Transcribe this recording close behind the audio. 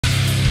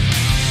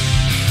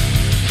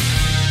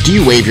Do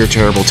you wave your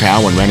terrible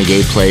towel when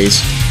Renegade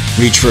plays?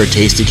 Reach for a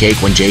tasty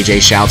cake when JJ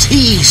shouts,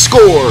 "He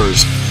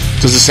scores!"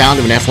 Does the sound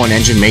of an F1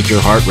 engine make your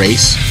heart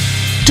race?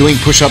 Doing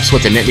push-ups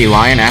with a Nittany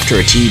Lion after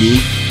a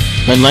TD?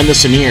 Then lend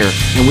us an ear,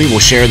 and we will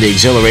share the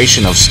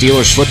exhilaration of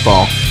Steelers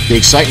football, the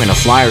excitement of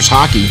Flyers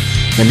hockey,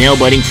 the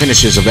nail-biting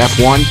finishes of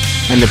F1,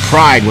 and the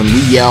pride when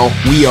we yell,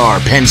 "We are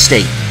Penn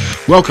State."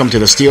 Welcome to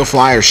the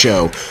SteelFlyers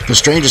Show, the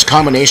strangest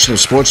combination of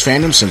sports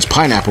fandom since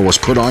pineapple was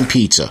put on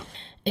pizza.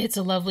 It's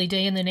a lovely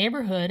day in the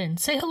neighborhood, and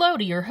say hello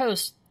to your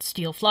host,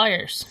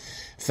 SteelFlyers.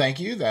 Thank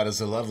you. That is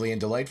the lovely and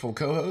delightful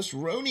co-host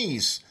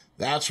RoNece.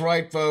 That's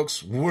right,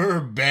 folks. We're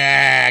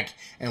back,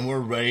 and we're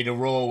ready to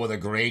roll with a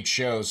great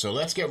show. So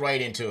let's get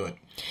right into it.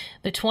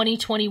 The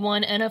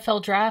 2021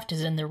 NFL Draft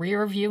is in the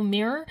rearview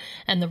mirror,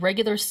 and the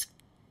regular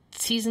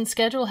season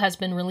schedule has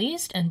been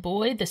released, and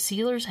boy, the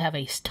Steelers have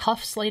a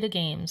tough slate of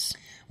games.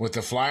 With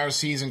the Flyers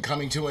season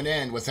coming to an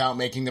end without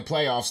making the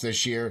playoffs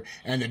this year,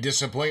 and the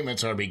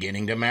disappointments are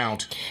beginning to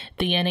mount.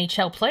 The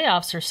NHL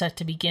Playoffs are set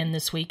to begin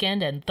this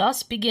weekend, and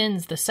thus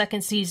begins the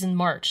second season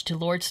march to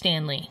Lord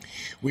Stanley.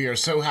 We are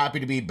so happy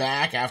to be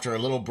back after a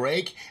little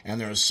break,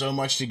 and there is so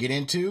much to get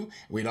into.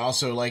 We'd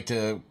also like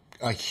to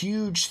a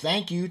huge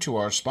thank you to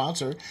our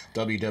sponsor,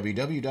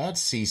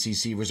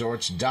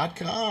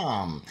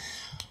 www.cccresorts.com.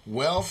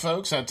 Well,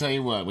 folks, I'll tell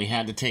you what, we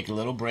had to take a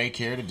little break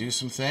here to do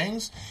some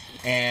things,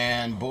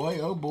 and boy,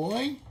 oh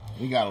boy,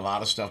 we got a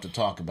lot of stuff to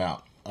talk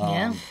about.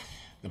 Yeah.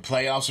 The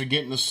playoffs are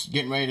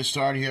getting ready to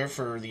start here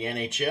for the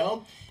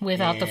NHL.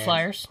 Without the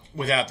Flyers.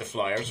 Without the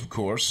Flyers, of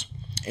course.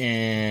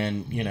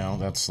 And, you know,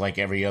 that's like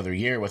every other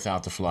year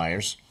without the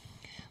Flyers.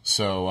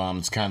 So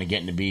it's kind of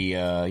getting to be,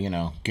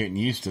 getting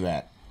used to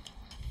that.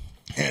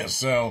 Yeah,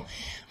 so,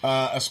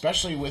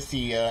 especially with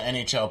the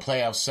NHL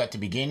playoffs set to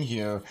begin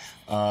here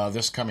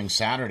this coming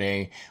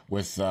Saturday,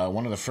 with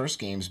one of the first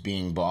games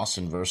being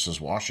Boston versus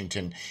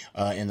Washington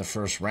in the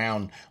first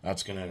round.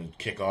 That's going to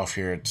kick off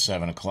here at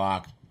 7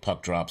 o'clock,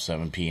 puck drop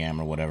 7 p.m.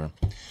 or whatever.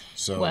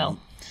 So,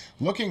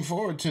 looking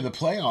forward to the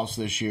playoffs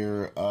this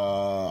year.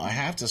 I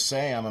have to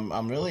say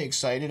I'm really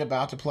excited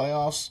about the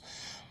playoffs,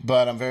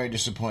 but I'm very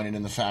disappointed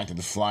in the fact that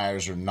the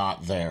Flyers are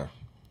not there.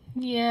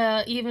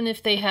 Yeah, even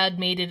if they had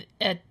made it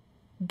at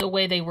the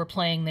way they were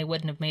playing, they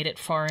wouldn't have made it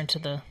far into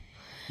the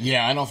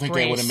Yeah, I don't think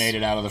race. They would have made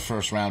it out of the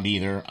first round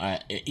either.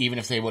 Even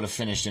if they would have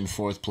finished in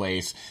fourth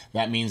place,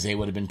 that means they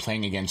would have been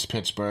playing against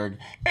Pittsburgh.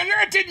 And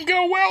that didn't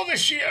go well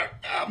this year.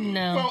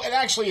 No. Well,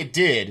 it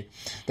did.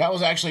 That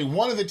was actually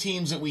one of the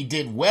teams that we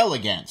did well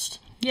against.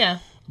 Yeah.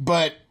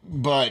 But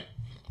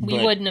we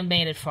wouldn't have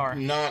made it far.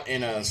 Not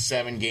in a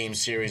 7-game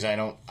series.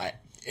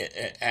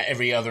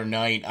 Every other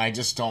night, I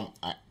just don't.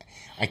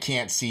 I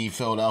can't see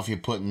Philadelphia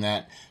putting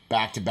that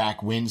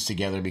back-to-back wins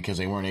together because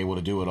they weren't able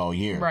to do it all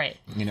year. Right.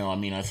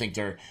 I think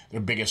their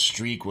biggest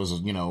streak was,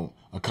 a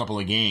couple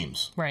of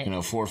games. Right.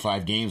 4 or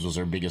 5 games was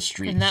their biggest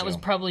streak. And that was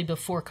probably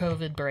before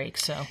COVID break,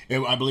 so.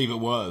 I believe it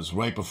was.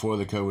 Right before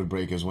the COVID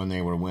break is when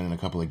they were winning a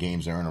couple of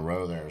games there in a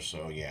row there,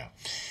 so yeah.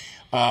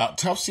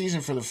 Tough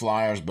season for the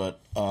Flyers, but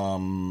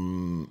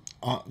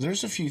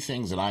there's a few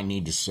things that I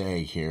need to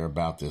say here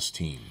about this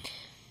team.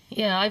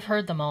 Yeah, I've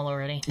heard them all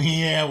already.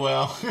 Yeah,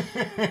 well.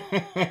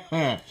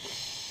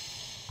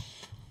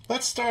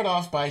 Let's start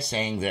off by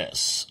saying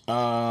this.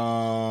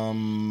 I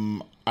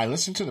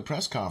listened to the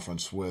press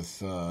conference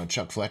with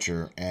Chuck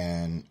Fletcher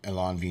and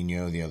Alain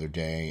Vigneault the other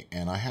day,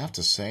 and I have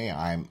to say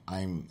I'm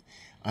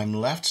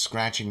left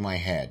scratching my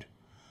head.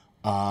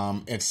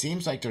 It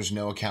seems like there's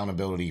no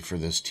accountability for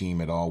this team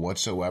at all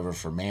whatsoever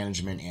for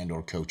management and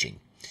or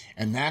coaching.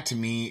 And that to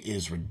me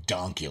is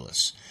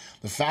redonkulous.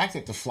 The fact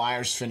that the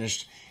Flyers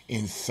finished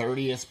in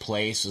 30th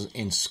place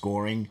in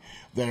scoring,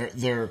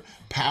 their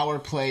power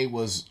play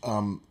was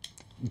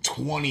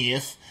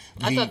 20th.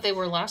 I thought they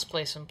were last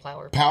place in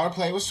power play. Power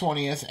play was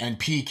 20th, and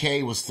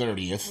PK was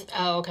 30th.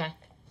 Oh, okay.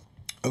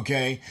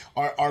 Okay,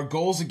 our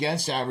goals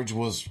against average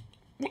was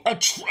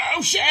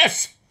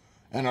atrocious,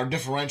 and our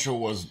differential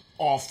was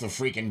off the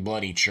freaking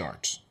bloody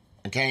charts.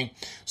 Okay,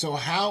 so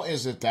how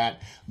is it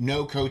that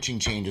no coaching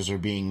changes are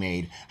being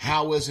made?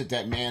 How is it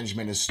that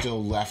management is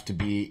still left to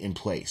be in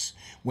place?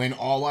 When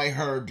all I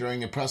heard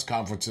during the press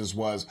conferences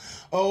was,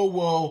 oh,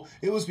 well,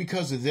 it was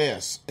because of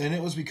this, and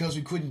it was because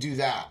we couldn't do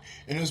that,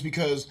 and it was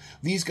because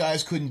these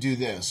guys couldn't do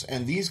this,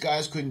 and these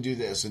guys couldn't do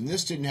this, and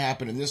this didn't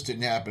happen, and this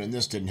didn't happen, and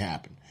this didn't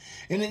happen.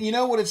 And you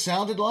know what it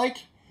sounded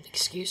like?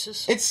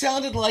 Excuses? It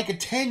sounded like a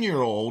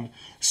 10-year-old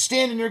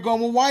standing there going,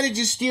 well, why did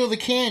you steal the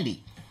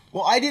candy?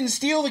 Well, I didn't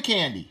steal the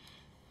candy.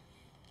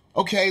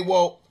 Okay,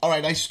 well, all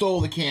right, I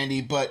stole the candy,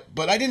 but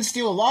I didn't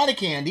steal a lot of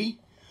candy.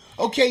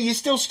 Okay, you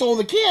still stole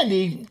the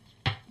candy.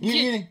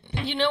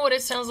 You know what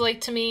it sounds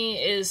like to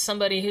me is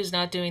somebody who's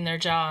not doing their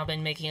job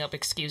and making up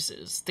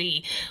excuses.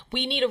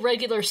 We need a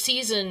regular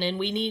season and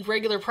we need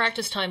regular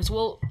practice times.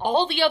 Well,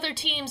 all the other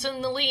teams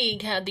in the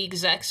league had the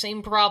exact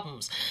same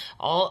problems.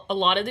 A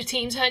lot of the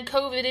teams had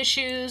COVID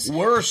issues.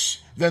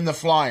 Worse than the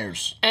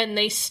Flyers. And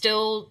they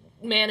still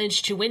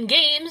managed to win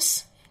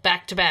games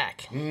back to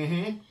back.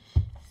 Mm-hmm.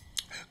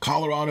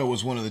 Colorado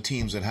was one of the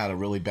teams that had a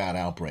really bad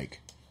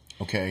outbreak.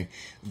 Okay,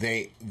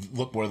 they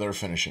look where they're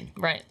finishing.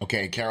 Right.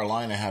 Okay,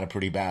 Carolina had a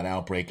pretty bad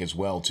outbreak as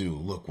well too.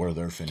 Look where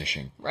they're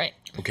finishing. Right.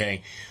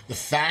 Okay, the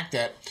fact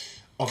that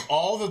of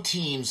all the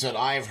teams that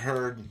I've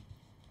heard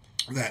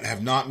that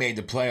have not made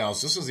the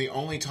playoffs, this is the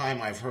only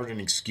time I've heard an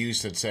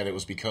excuse that said it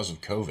was because of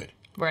COVID.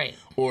 Right.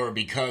 Or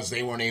because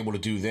they weren't able to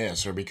do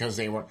this, or because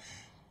they weren't.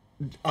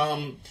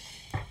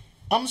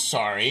 I'm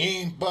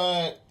sorry,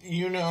 but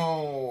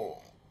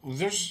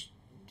there's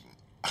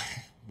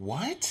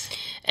what?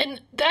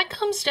 And that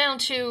comes down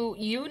to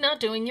you not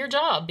doing your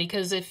job,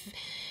 because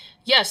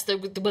yes, there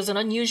was an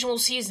unusual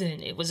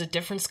season. It was a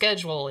different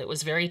schedule. It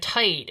was very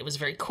tight. It was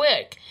very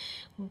quick.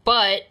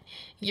 But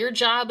your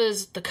job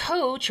as the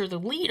coach or the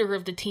leader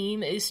of the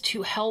team is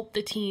to help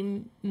the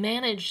team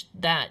manage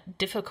that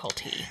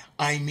difficulty.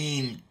 I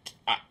mean,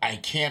 I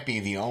can't be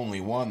the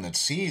only one that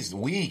sees.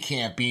 We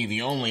can't be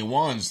the only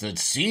ones that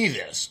see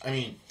this. I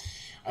mean,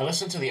 I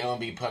listened to the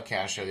OMB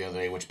podcast show the other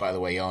day, which, by the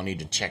way, y'all need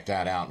to check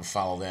that out and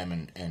follow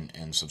them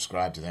and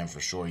subscribe to them for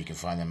sure. You can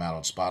find them out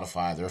on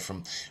Spotify. They're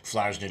from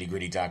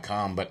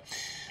FlyersNittyGritty.com. But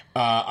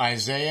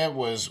Isaiah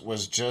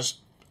was just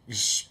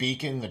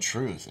speaking the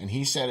truth, and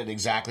he said it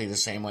exactly the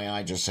same way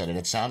I just said it.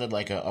 It sounded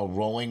like a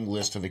rolling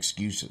list of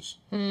excuses.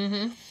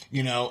 Mm-hmm.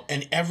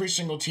 And every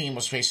single team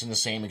was facing the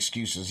same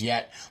excuses.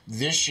 Yet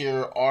this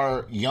year,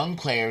 our young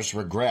players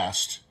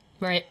regressed.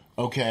 Right.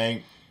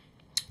 Okay.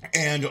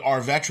 And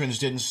our veterans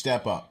didn't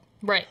step up.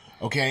 Right.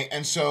 Okay,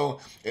 and so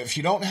if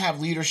you don't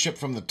have leadership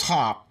from the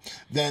top,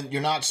 then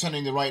you're not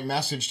sending the right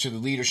message to the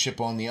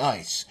leadership on the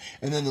ice.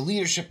 And then the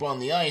leadership on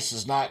the ice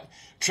is not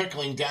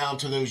trickling down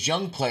to those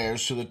young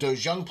players so that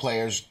those young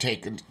players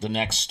take the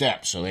next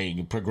step, so they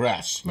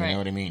progress. You know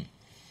what I mean?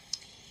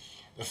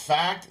 The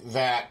fact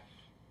that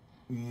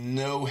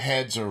no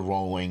heads are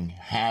rolling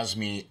has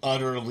me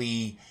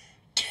utterly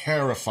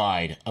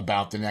terrified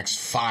about the next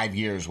 5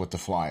 years with the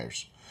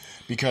Flyers.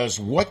 Because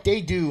what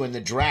they do in the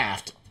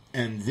draft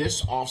and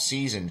this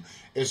offseason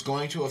is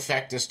going to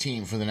affect this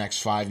team for the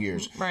next 5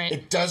 years. Right.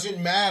 It doesn't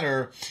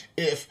matter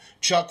if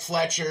Chuck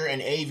Fletcher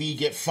and AV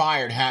get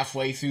fired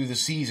halfway through the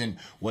season.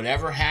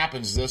 Whatever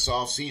happens this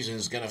offseason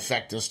is going to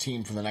affect this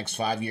team for the next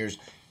 5 years,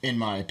 in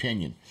my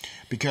opinion.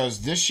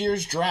 Because this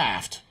year's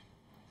draft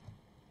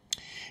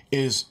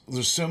there's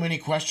so many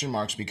question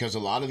marks because a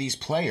lot of these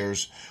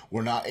players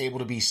were not able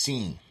to be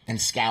seen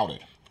and scouted.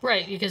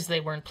 Right, because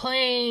they weren't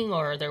playing,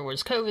 or there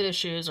was COVID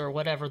issues, or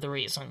whatever the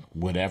reason.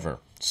 Whatever.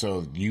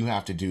 So you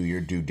have to do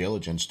your due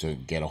diligence to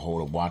get a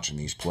hold of watching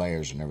these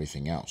players and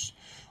everything else.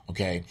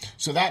 Okay?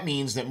 So that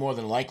means that more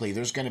than likely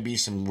there's going to be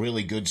some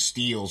really good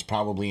steals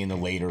probably in the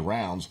later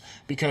rounds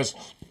because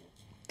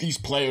these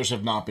players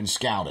have not been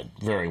scouted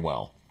very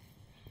well.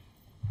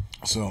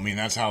 So, I mean,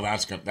 that's how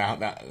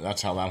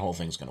that's how that whole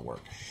thing's going to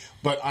work.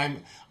 But I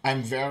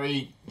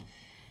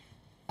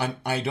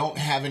don't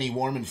have any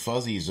warm and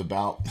fuzzies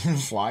about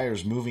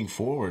Flyers moving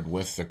forward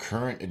with the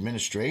current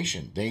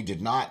administration. They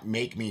did not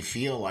make me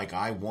feel like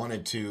I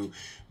wanted to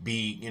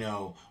be,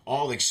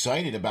 all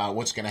excited about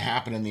what's going to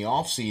happen in the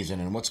offseason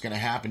and what's going to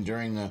happen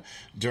during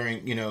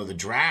the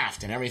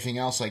draft and everything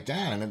else like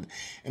that.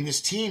 And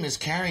this team is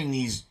carrying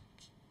these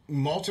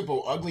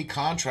multiple ugly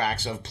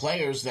contracts of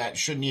players that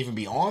shouldn't even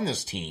be on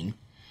this team.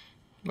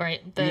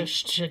 Right, those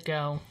should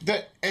go.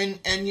 I'm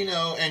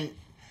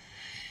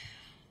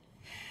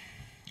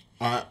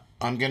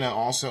going to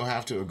also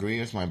have to agree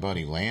with my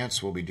buddy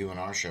Lance. We'll be doing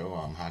our show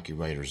on Hockey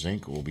Writers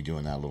Inc. We'll be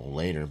doing that a little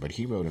later. But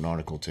he wrote an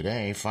article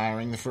today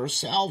firing the first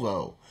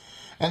salvo.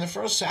 And the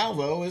first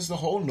salvo is the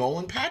whole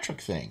Nolan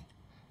Patrick thing.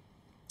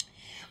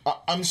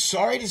 I'm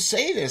sorry to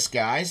say this,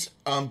 guys,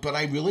 but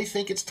I really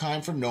think it's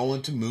time for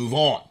Nolan to move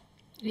on.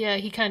 Yeah,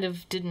 he kind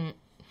of didn't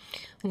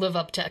live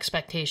up to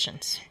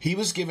expectations. He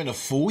was given a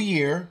full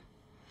year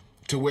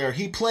to where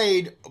he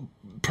played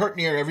pert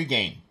near every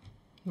game.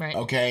 Right.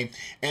 Okay?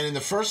 And in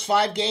the first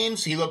 5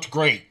 games, he looked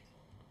great.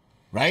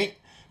 Right?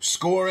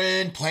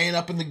 Scoring, playing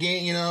up in the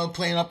game,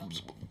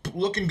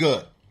 looking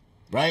good.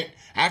 Right?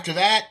 After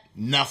that,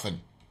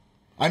 nothing.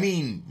 I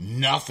mean,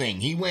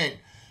 nothing. He went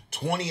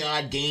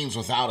 20-odd games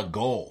without a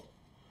goal.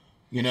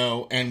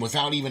 And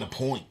without even a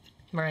point.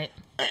 Right.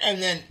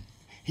 And then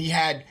he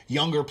had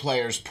younger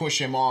players push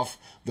him off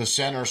the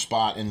center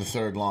spot in the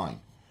third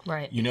line.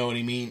 Right. You know what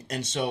I mean?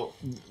 And so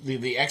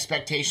the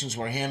expectations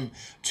were him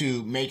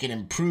to make an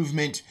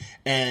improvement,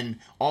 and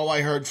all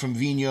I heard from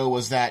Vigneault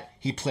was that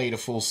he played a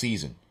full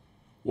season.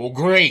 Well,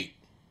 great.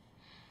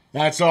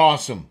 That's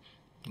awesome.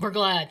 We're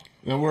glad.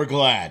 And we're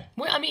glad.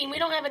 We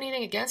don't have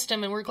anything against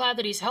him, and we're glad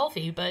that he's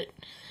healthy, but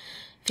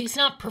if he's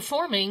not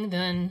performing,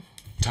 then...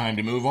 Time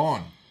to move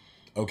on.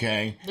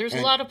 Okay? There's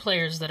a lot of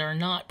players that are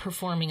not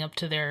performing up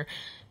to their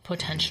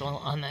potential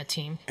on that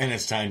team. And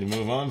it's time to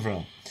move on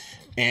from.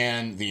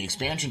 And the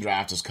expansion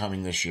draft is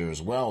coming this year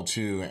as well,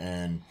 too.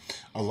 And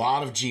a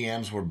lot of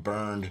GMs were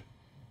burned,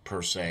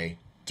 per se,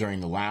 during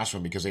the last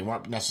one because they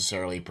weren't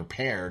necessarily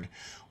prepared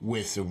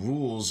with the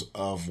rules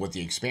of what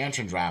the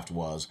expansion draft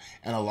was.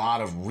 And a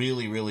lot of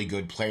really, really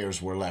good players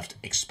were left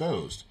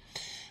exposed.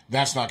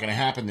 That's not going to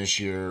happen this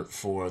year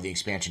for the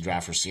expansion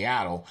draft for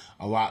Seattle.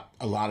 A lot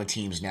of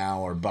teams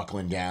now are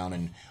buckling down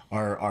and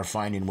are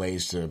finding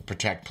ways to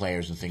protect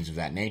players and things of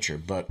that nature.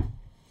 But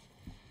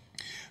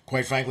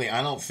quite frankly,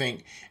 I don't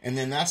think... And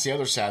then that's the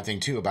other sad thing,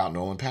 too, about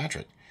Nolan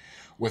Patrick.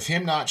 With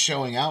him not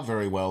showing out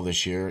very well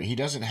this year, he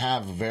doesn't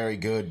have a very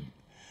good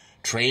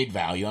trade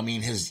value. I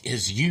mean,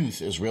 his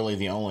youth is really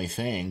the only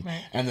thing,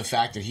 right. And the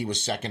fact that he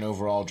was second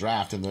overall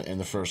draft in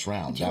the first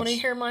round. Do you want to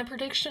hear my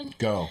prediction?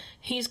 Go.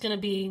 He's going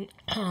to be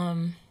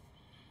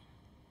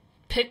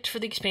picked for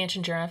the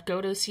expansion draft, go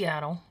to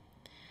Seattle.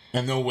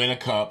 And they'll win a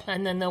cup.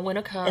 And then they'll win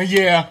a cup.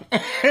 Yeah.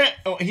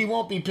 He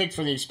won't be picked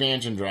for the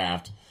expansion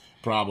draft,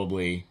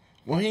 probably.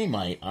 Well, he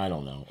might. I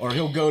don't know. Or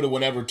he'll go to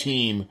whatever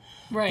team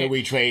that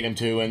we trade him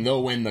to, and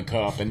they'll win the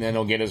cup, and then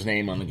he'll get his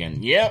name on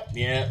again. Yep,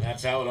 yeah,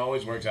 that's how it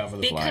always works out for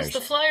the Flyers. Because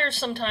the Flyers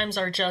sometimes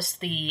are just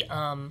the...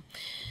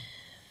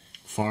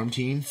 farm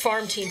team?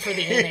 Farm team for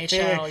the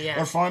NHL,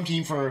 yeah. Or farm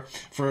team for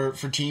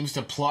teams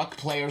to pluck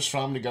players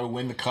from to go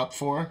win the cup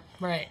for.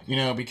 Right. You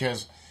know,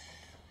 because...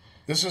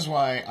 This is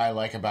why I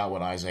like about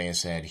what Isaiah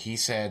said. He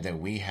said that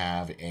we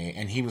have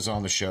and he was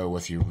on the show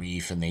with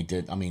Reef, and they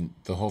did,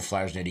 the whole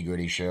Flyers Nitty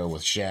Gritty show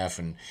with Chef,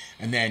 and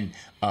then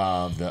the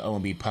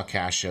OMB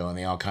Puckcast show, and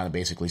they all kind of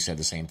basically said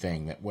the same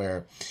thing, that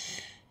where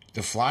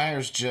the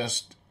Flyers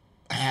just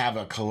have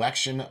a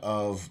collection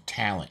of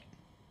talent,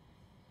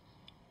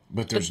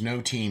 but there's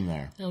no team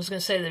there. I was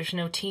going to say there's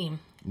no team.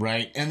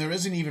 Right, and there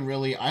isn't even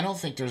really, I don't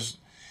think there's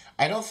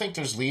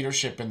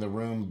leadership in the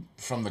room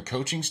from the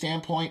coaching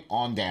standpoint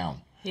on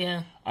down.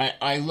 Yeah,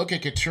 I look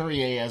at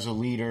Couturier as a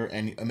leader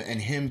and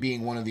him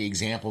being one of the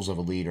examples of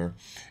a leader.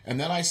 And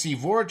then I see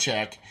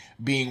Voracek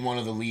being one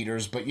of the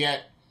leaders, but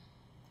yet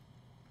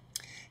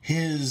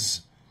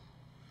his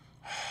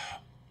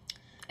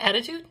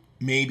attitude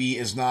maybe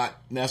is not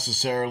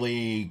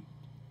necessarily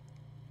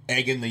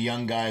egging the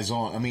young guys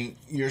on. I mean,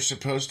 you're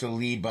supposed to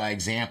lead by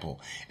example.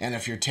 And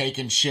if you're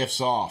taking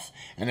shifts off,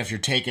 and if you're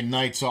taking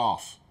nights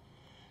off,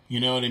 you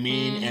know what I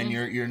mean? Mm-hmm. And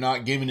you're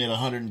not giving it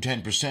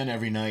 110%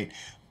 every night,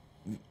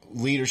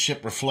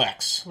 leadership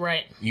reflects.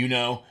 Right. You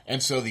know?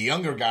 And so the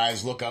younger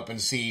guys look up and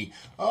see,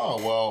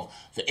 oh, well,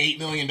 the $8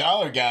 million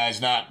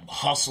guy's not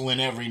hustling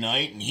every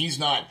night, and he's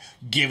not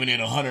giving it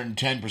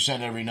 110%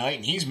 every night,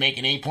 and he's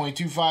making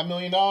 $8.25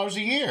 million a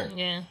year.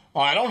 Yeah.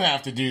 Well, I don't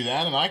have to do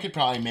that, and I could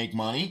probably make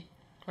money.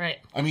 Right.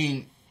 I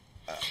mean,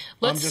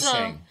 I'm just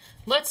saying.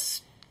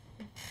 Let's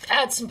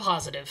add some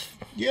positive.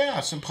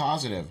 Yeah, some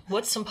positive.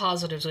 What's some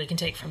positives we can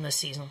take from this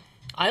season?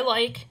 I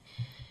like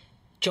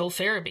Joel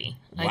Farabee.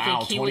 Wow, I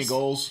think he 20 was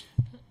goals.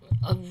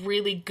 A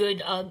really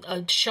good,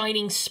 a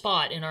shining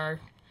spot in our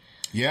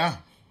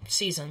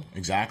season.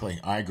 Exactly.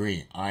 I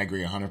agree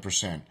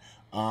 100%.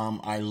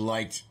 I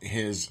liked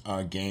his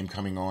game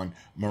coming on.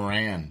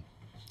 Moran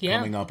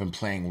coming up and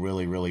playing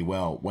really, really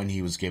well when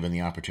he was given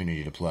the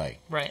opportunity to play.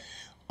 Right.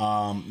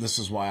 This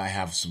is why I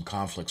have some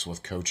conflicts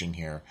with coaching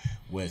here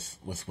with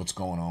what's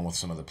going on with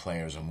some of the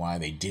players and why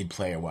they did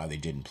play or why they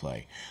didn't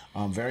play.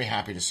 I'm very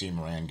happy to see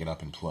Moran get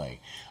up and play.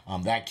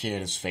 That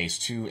kid has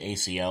faced 2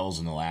 ACLs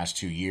in the last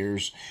 2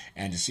 years,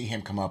 and to see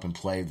him come up and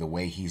play the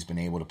way he's been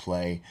able to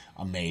play,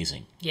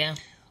 amazing. Yeah.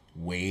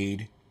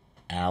 Wade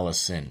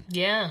Allison.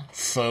 Yeah.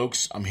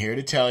 Folks, I'm here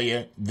to tell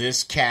you,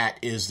 this cat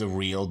is the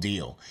real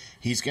deal.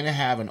 He's going to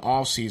have an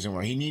off season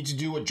where he needs to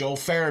do what Joel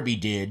Farabee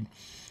did,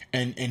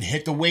 and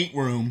hit the weight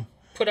room.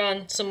 Put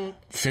on some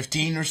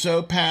 15 or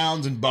so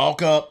pounds and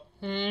bulk up,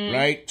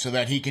 right? So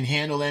that he can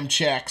handle them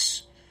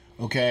checks,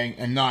 okay,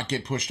 and not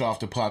get pushed off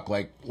the puck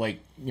like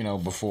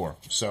before.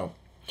 So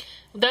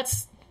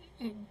that's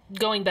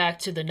going back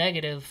to the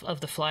negative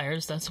of the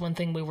Flyers. That's one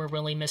thing we were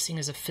really missing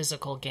is a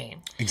physical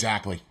game.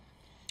 Exactly.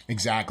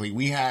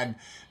 We had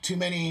too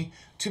many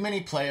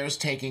players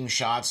taking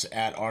shots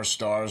at our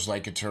stars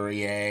like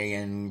Couturier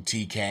and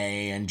TK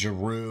and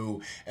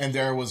Giroux, and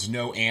there was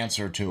no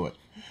answer to it.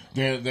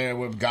 There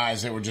were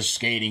guys that were just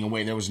skating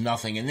away. There was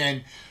nothing. And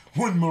then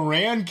when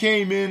Moran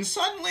came in,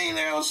 suddenly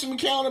there was some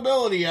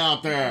accountability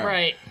out there.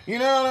 Right. You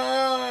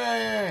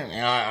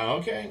know,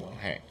 okay, well,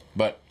 hey.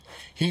 But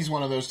he's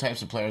one of those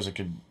types of players that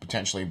could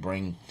potentially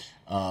bring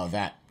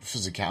that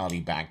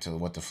physicality back to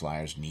what the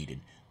Flyers needed.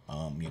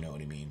 You know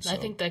what I mean? So, I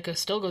think that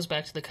still goes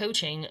back to the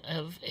coaching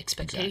of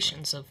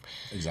expectations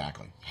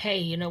Exactly. Hey,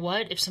 you know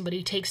what? If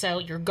somebody takes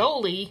out your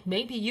goalie,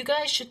 maybe you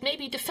guys should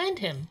defend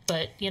him.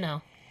 But,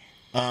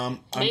 I'm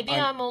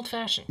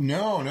old-fashioned.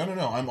 No.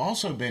 I've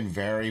also been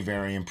very,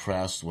 very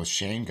impressed with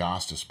Shane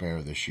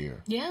Gostisbehere this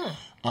year. Yeah.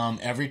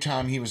 Every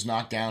time he was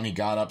knocked down, he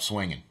got up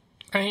swinging.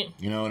 Right.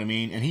 You know what I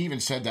mean? And he even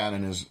said that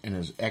in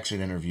his exit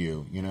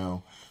interview,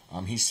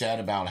 he said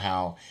about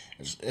how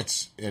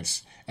it's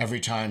every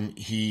time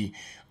he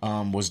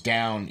was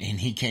down and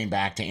he came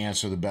back to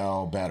answer the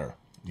bell better.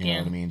 You know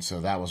what I mean? So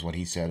that was what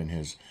he said in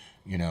his,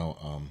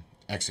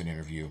 exit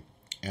interview.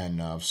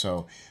 And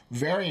so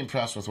very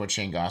impressed with what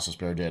Shane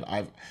Gostisbehere did.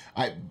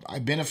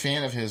 I've been a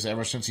fan of his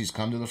ever since he's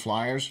come to the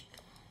Flyers.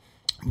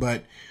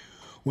 But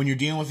when you're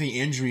dealing with the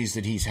injuries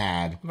that he's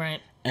had,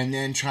 right, and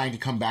then trying to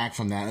come back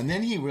from that. And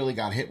then he really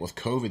got hit with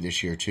COVID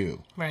this year,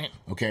 too. Right.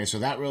 Okay, so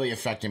that really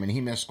affected him, and he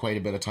missed quite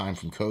a bit of time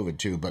from COVID,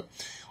 too. But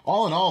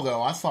all in all,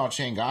 though, I thought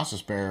Shane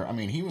Gostisbehere, I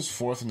mean, he was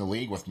fourth in the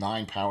league with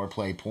 9 power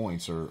play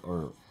points,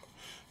 or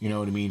you know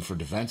what I mean, for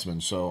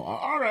defensemen. So,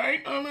 all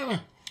right.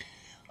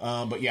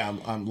 But, yeah,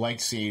 I'd like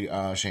to see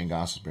Shane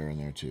Gostisbehere in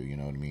there, too, you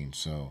know what I mean?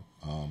 So,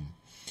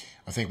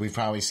 I think we've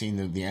probably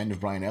seen the end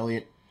of Brian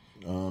Elliott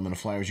in a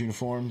Flyers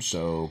uniform.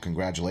 So,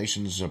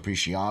 congratulations,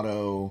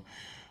 appreciado.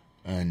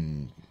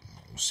 And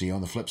see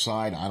on the flip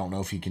side, I don't know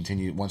if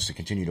he wants to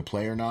continue to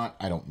play or not.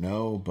 I don't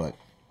know, but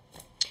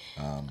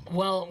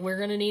well, we're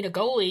going to need a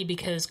goalie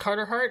because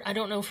Carter Hart, I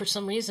don't know, for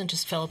some reason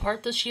just fell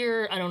apart this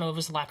year. I don't know if it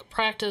was lack of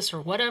practice or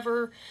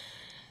whatever,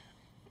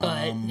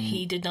 but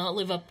he did not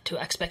live up to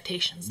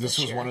expectations this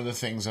year. This was one of the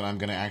things that I'm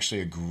going to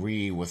actually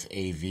agree with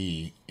AV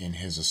in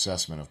his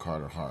assessment of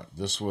Carter Hart.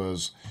 This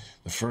was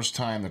the first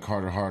time that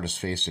Carter Hart has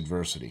faced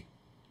adversity.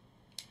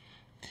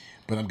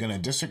 But I'm going to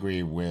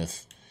disagree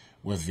with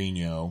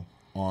Vigneault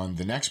on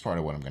the next part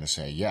of what I'm going to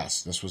say.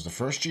 Yes, this was the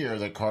first year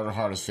that Carter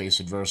Hart has faced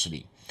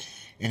adversity.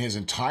 In his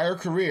entire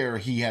career,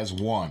 he has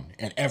won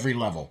at every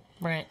level.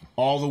 Right.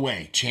 All the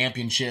way.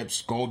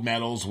 Championships, gold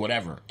medals,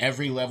 whatever.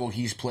 Every level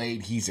he's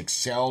played, he's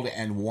excelled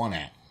and won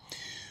at.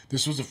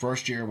 This was the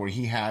first year where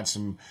he had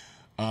some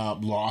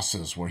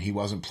losses, where he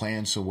wasn't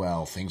playing so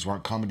well. Things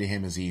weren't coming to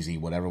him as easy,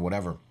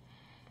 whatever.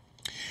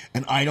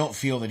 And I don't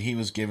feel that he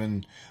was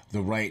given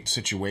the right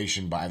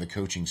situation by the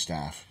coaching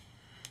staff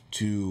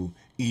to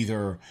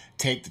either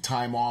take the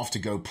time off to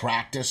go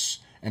practice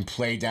and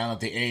play down at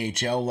the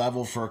AHL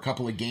level for a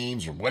couple of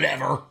games or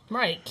whatever.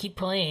 Right, keep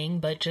playing,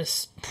 but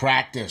just...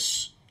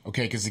 Practice,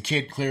 okay, because the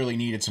kid clearly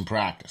needed some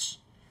practice,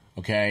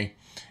 okay?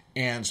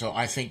 And so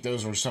I think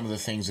those were some of the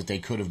things that they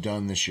could have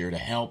done this year to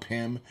help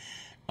him,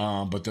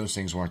 but those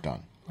things weren't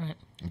done. Right.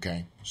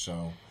 Okay,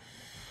 so...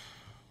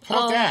 How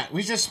about that?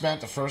 We just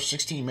spent the first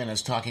 16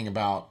 minutes talking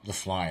about the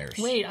Flyers.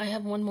 Wait, I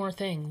have one more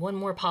thing. One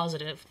more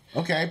positive.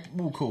 Okay.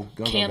 Ooh, cool.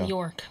 Cam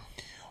York.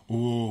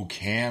 Ooh,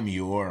 Cam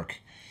York.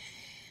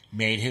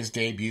 Made his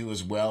debut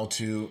as well,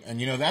 too.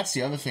 And, that's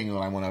the other thing that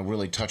I want to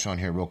really touch on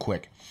here real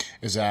quick,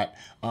 is that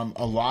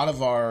a lot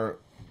of our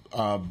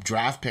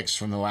draft picks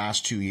from the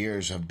last 2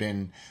 years have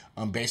been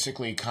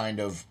basically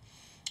kind of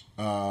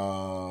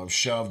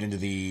shoved into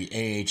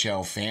the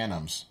AHL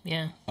Phantoms.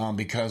 Yeah.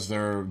 Because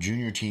their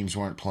junior teams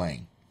weren't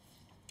playing.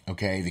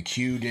 Okay, the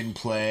Q didn't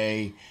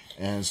play,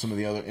 and some of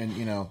the other, and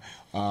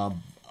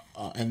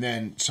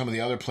then some of the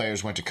other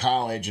players went to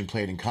college and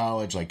played in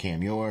college, like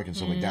Cam York and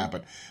stuff like that.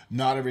 But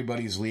not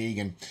everybody's league.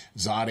 And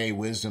Zade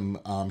Wisdom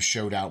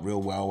showed out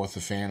real well with the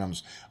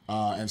Phantoms,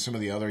 and some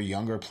of the other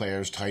younger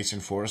players,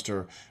 Tyson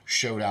Forrester,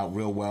 showed out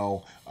real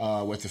well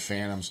with the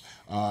Phantoms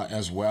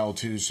as well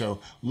too. So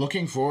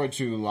looking forward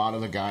to a lot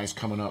of the guys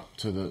coming up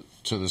to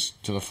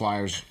the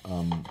Flyers.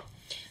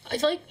 I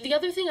like the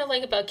other thing I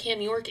like about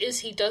Cam York is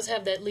he does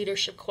have that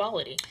leadership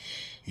quality.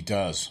 He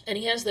does. And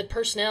he has the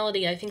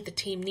personality I think the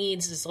team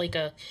needs, is like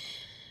a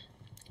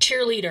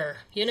cheerleader.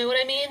 You know what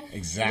I mean?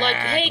 Exactly. Like,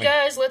 hey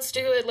guys, let's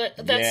do it.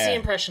 That's the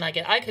impression I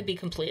get. I could be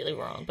completely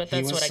wrong, but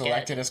that's what I get. He was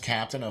selected as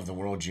captain of the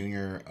World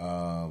Junior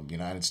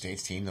United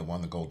States team that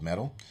won the gold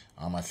medal.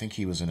 I think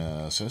he was an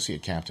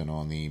associate captain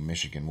on the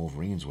Michigan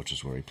Wolverines, which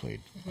is where he played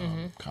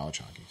college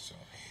hockey. So,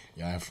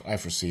 yeah, I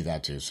foresee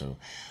that too. So,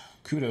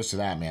 kudos to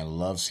that, man.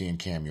 Love seeing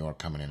Cam York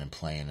coming in and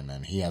playing, and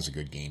then he has a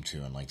good game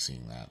too, and like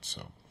seeing that.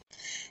 So,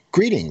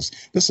 greetings.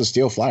 This is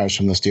SteelFlyers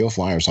from the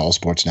SteelFlyers All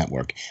Sports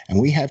Network,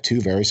 and we have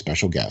 2 very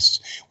special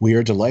guests. We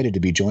are delighted to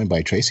be joined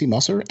by Tracy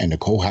Musser and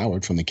Nicole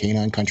Howard from the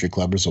Canine Country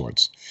Club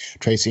Resorts.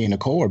 Tracy and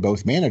Nicole are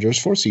both managers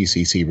for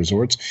CCC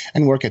Resorts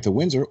and work at the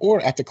Windsor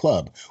or at the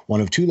club,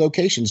 one of 2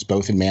 locations,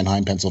 both in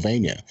Manheim,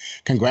 Pennsylvania.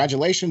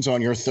 Congratulations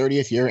on your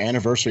 30th year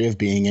anniversary of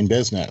being in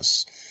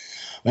business.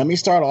 Let me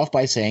start off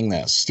by saying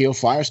this. Steel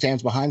Flyer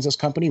stands behind this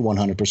company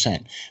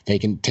 100%.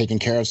 They've taken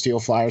care of Steel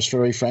Flyer's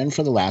furry friend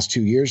for the last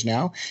 2 years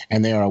now,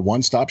 and they are a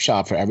one-stop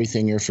shop for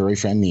everything your furry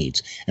friend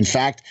needs. In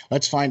fact,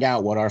 let's find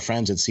out what our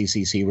friends at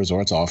CCC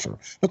Resorts offer.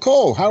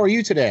 Nicole, how are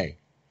you today?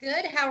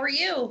 Good. How are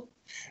you?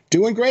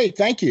 Doing great.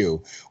 Thank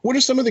you. What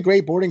are some of the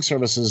great boarding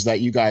services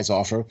that you guys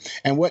offer,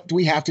 and what do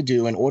we have to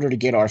do in order to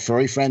get our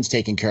furry friends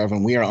taken care of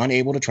when we are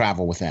unable to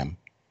travel with them?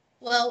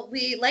 Well,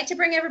 we like to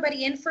bring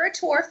everybody in for a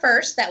tour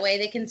first. That way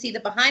they can see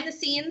the behind the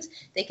scenes,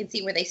 they can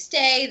see where they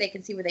stay, they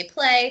can see where they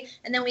play,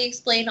 and then we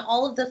explain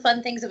all of the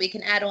fun things that we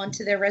can add on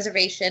to their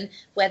reservation,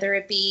 whether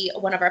it be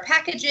one of our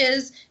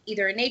packages,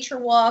 either a nature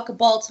walk, a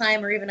ball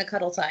time, or even a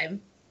cuddle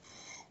time.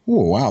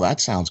 Oh, wow, that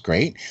sounds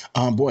great.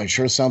 Boy, it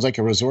sure sounds like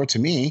a resort to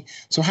me.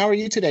 So how are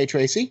you today,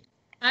 Tracy?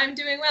 I'm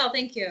doing well,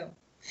 thank you.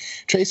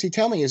 Tracy,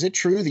 tell me, is it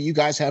true that you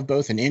guys have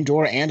both an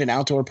indoor and an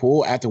outdoor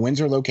pool at the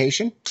Windsor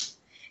location?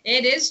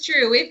 It is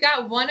true. We've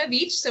got one of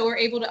each, so we're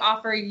able to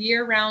offer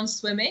year-round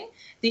swimming.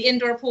 The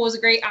indoor pool is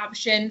a great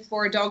option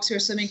for dogs who are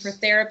swimming for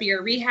therapy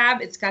or rehab.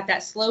 It's got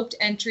that sloped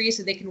entry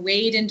so they can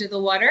wade into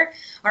the water.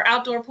 Our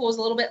outdoor pool is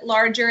a little bit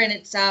larger, and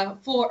it's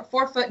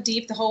 4 foot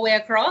deep the whole way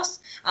across.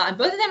 And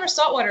both of them are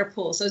saltwater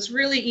pools, so it's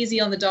really easy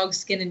on the dog's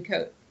skin and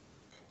coat.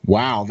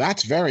 Wow,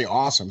 that's very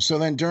awesome. So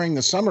then during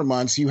the summer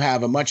months, you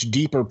have a much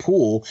deeper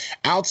pool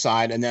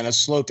outside and then a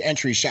sloped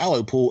entry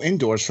shallow pool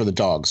indoors for the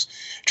dogs.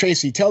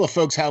 Tracy, tell the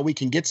folks how we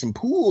can get some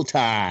pool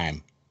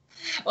time.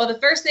 Well, the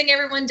first thing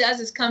everyone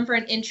does is come for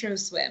an intro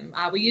swim.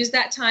 We use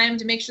that time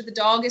to make sure the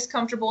dog is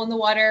comfortable in the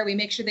water. We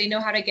make sure they know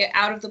how to get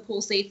out of the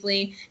pool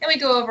safely, and we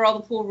go over all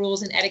the pool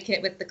rules and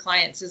etiquette with the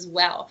clients as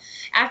well.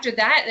 After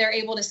that, they're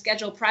able to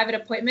schedule private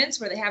appointments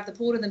where they have the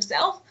pool to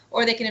themselves,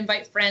 or they can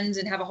invite friends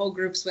and have a whole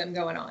group swim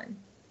going on.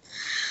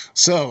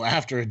 So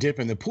after a dip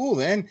in the pool,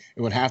 then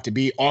it would have to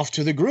be off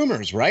to the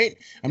groomers, right?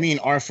 I mean,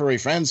 our furry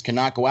friends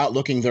cannot go out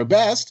looking their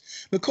best.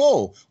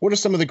 Nicole, what are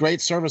some of the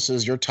great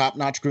services your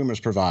top-notch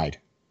groomers provide?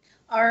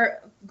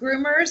 Our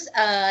groomers,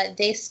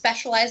 they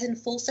specialize in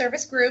full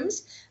service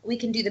grooms. We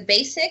can do the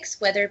basics,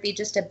 whether it be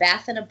just a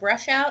bath and a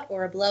brush out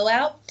or a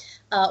blowout.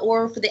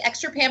 Or for the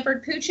extra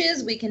pampered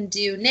pooches, we can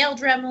do nail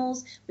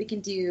Dremels, we can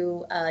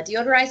do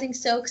deodorizing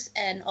soaks,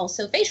 and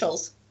also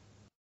facials.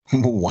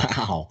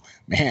 Wow,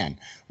 man,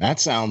 that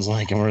sounds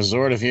like a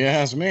resort if you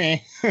ask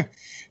me.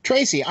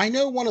 Tracy, I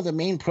know one of the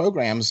main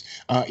programs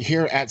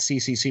here at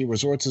CCC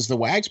Resorts is the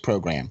WAGS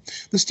program.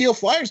 The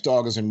SteelFlyers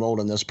dog is enrolled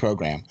in this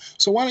program.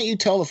 So why don't you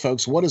tell the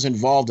folks what is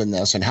involved in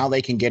this and how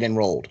they can get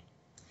enrolled?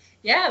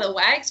 Yeah, the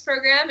WAGS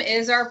program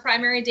is our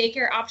primary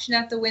daycare option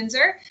at the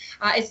Windsor.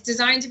 It's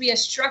designed to be a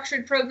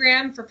structured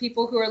program for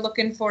people who are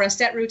looking for a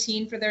set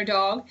routine for their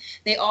dog.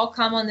 They all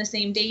come on the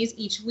same days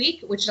each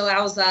week, which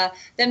allows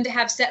them to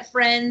have set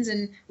friends,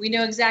 and we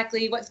know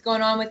exactly what's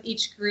going on with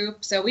each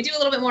group. So we do a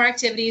little bit more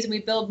activities, and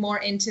we build more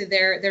into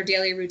their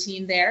daily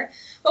routine there.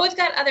 But we've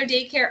got other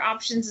daycare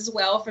options as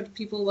well for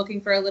people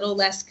looking for a little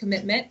less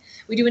commitment.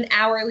 We do an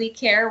hourly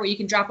care where you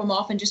can drop them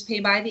off and just pay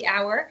by the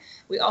hour.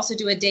 We also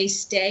do a day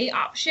stay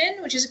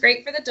option, which is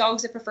great for the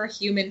dogs that prefer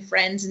human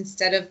friends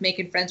instead of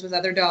making friends with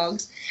other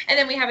dogs. And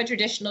then we have a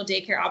traditional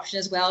daycare option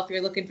as well if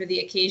you're looking for the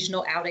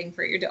occasional outing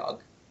for your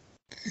dog.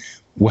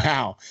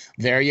 Wow,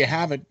 there you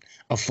have it.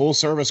 A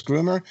full-service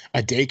groomer,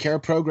 a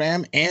daycare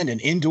program, and an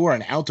indoor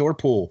and outdoor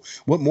pool.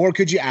 What more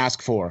could you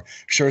ask for?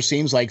 Sure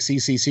seems like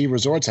CCC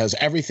Resorts has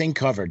everything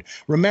covered.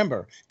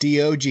 Remember,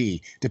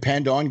 DOG,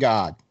 depend on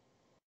God.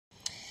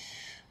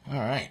 All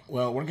right.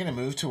 Well, we're going to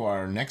move to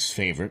our next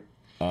favorite,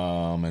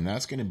 and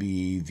that's going to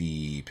be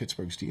the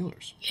Pittsburgh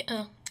Steelers.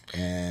 Yeah.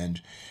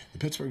 And the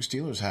Pittsburgh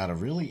Steelers had a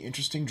really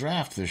interesting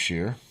draft this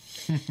year.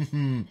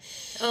 Yeah,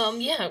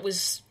 it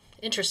was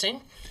interesting.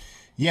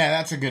 Yeah,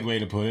 that's a good way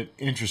to put it.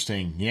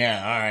 Interesting.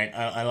 Yeah, all right.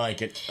 I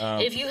like it.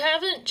 If you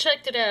haven't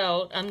checked it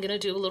out, I'm going to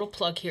do a little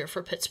plug here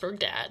for Pittsburgh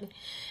Dad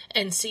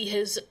and see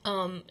his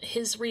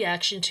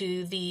reaction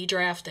to the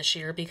draft this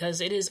year,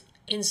 because it is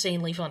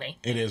insanely funny.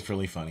 It is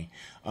really funny.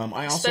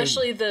 I also,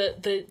 especially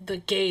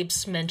the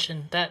Gabe's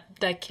mention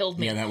that killed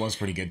me. Yeah, that was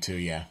pretty good too.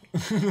 Yeah.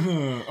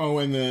 Oh,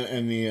 and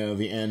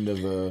the end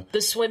of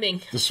the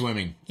swimming. The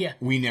swimming. Yeah.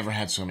 We never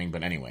had swimming,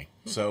 but anyway.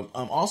 So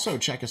also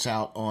check us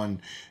out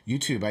on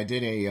YouTube. I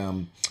did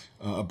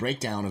a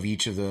breakdown of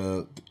each of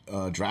the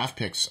draft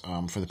picks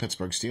for the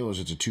Pittsburgh Steelers.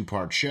 It's a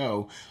 2-part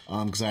show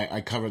because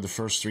I covered the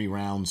first 3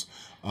 rounds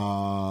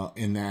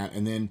in that,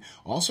 and then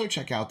also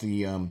check out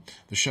the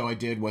show I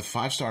did with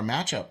 5-Star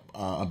Matchup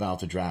about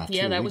the draft.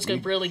 Yeah, too. that was a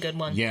really good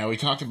one. Yeah, we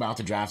talked about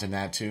the draft in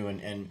that too,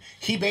 and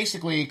he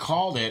basically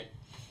called it.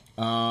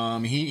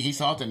 He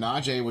thought that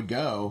Najee would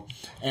go,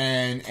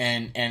 and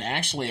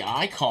actually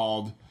I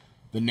called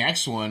the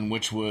next one,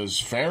 which was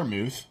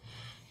Fairmouth,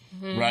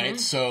 right?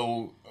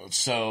 So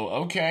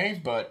okay,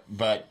 but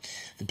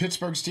the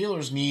Pittsburgh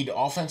Steelers need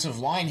offensive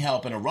line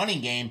help in a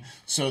running game.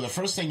 So the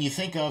first thing you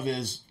think of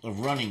is a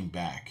running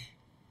back.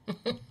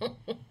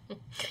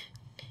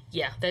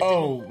 Yeah.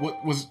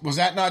 Was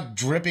that not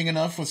dripping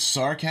enough with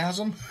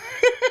sarcasm?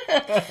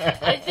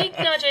 I think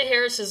Najee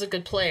Harris is a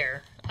good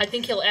player. I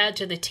think he'll add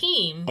to the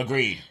team.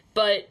 Agreed.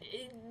 But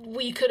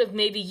we could have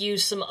maybe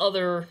used some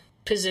other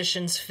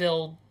positions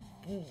filled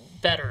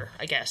better,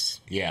 I guess.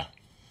 Yeah,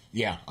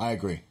 I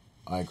agree.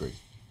 Okay.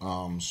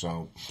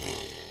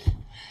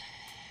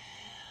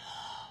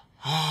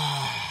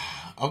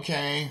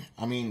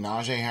 I mean,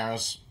 Najee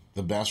Harris,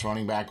 the best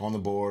running back on the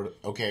board.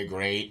 Okay,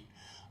 great.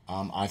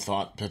 I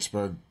thought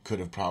Pittsburgh could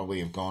have probably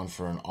have gone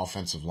for an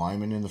offensive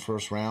lineman in the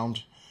first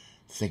round,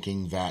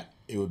 thinking that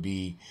it would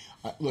be.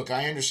 Look,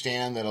 I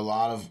understand that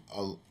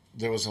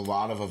there was a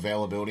lot of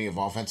availability of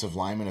offensive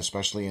linemen,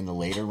 especially in the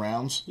later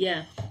rounds.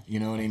 Yeah. You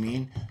know what I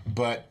mean?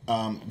 But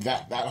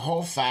that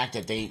whole fact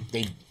that they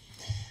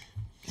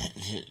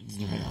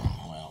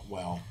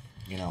well,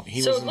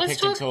 he wasn't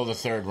picked until the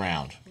 3rd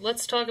round.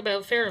 Let's talk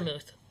about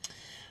Fairmouth.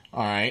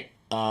 All right.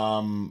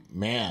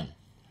 Man.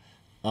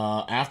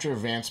 After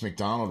Vance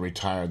McDonald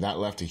retired, that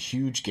left a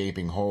huge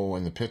gaping hole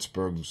in the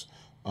Pittsburgh's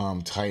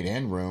tight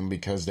end room,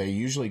 because they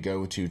usually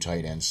go to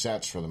tight end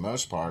sets for the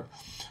most part,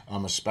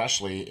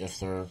 especially if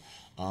they're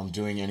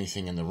doing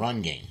anything in the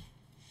run game.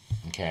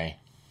 Okay.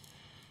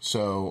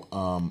 So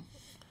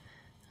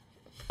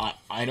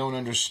I don't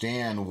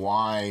understand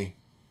why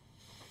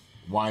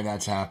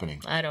that's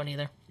happening. I don't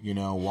either. You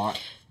know why?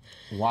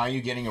 Why are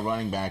you getting a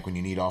running back when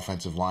you need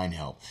offensive line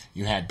help?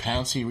 You had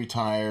Pouncey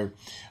retired.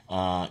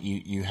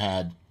 You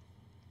have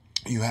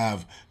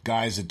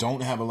guys that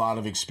don't have a lot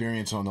of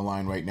experience on the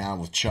line right now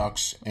with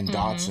Chucks and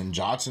Dotson.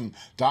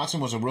 Dotson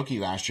was a rookie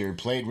last year,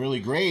 played really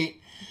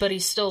great. But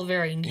he's still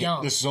very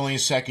young. This is only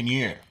his second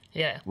year.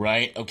 Yeah.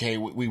 Right? Okay,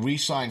 we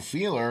re-signed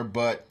Feeler,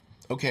 but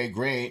okay,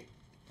 great.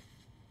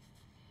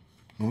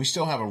 And we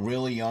still have a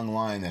really young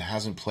line that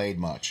hasn't played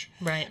much.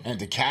 Right. And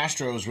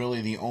DeCastro is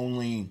really the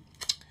only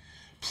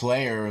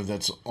player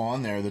that's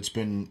on there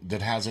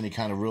that has any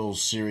kind of real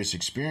serious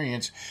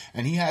experience,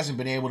 and he hasn't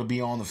been able to be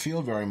on the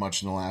field very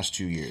much in the last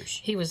 2 years.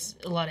 He was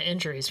a lot of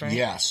injuries, right?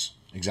 Yes,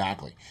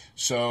 exactly.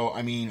 So,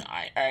 I mean,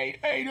 I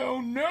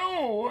don't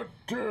know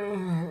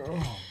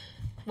what...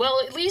 Well,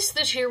 at least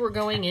this year we're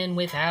going in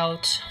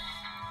without...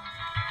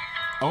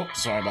 Oh,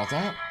 sorry about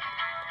that.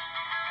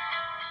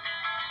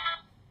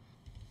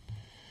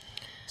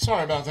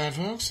 Sorry about that,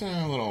 folks.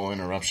 A little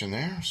interruption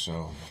there,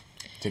 so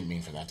didn't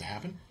mean for that to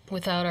happen.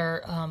 Without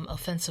our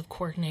offensive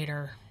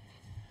coordinator.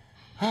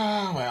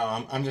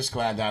 Well, I'm just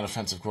glad that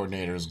offensive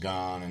coordinator is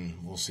gone, and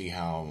we'll see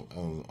how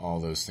all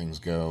those things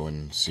go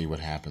and see what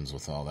happens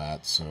with all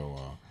that.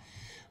 So,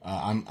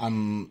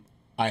 I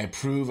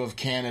approve of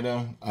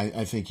Canada.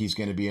 I think he's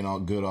going to be a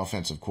good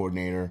offensive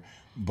coordinator,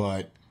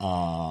 but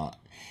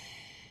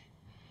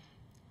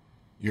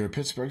you're a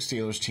Pittsburgh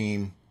Steelers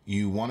team.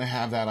 You want to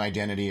have that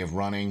identity of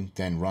running,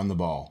 then run the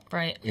ball.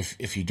 Right.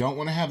 If you don't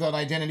want to have that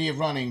identity of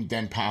running,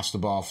 then pass the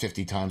ball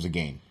 50 times a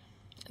game.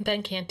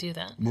 Ben can't do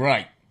that.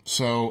 Right.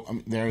 So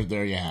there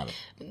you have it.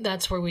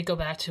 That's where we go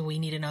back to we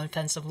need an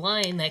offensive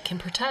line that can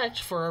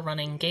protect for a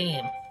running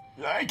game.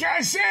 Like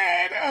I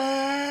said,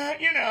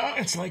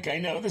 it's like I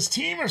know this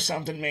team or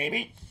something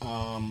maybe.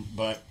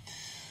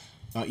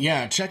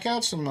 Yeah, check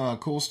out some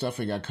cool stuff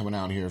we got coming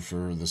out here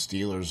for the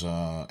Steelers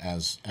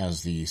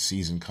as the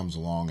season comes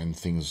along and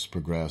things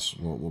progress.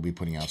 We'll be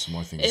putting out some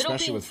more things,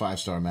 especially with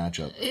 5-star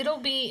matchup. It'll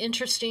be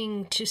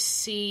interesting to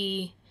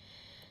see,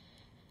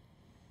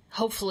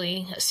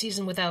 hopefully, a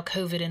season without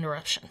COVID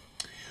interruption.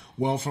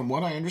 Well, from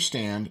what I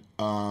understand,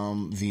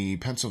 the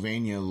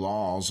Pennsylvania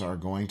laws are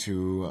going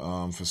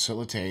to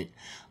facilitate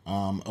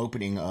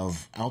opening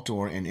of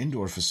outdoor and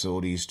indoor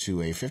facilities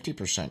to a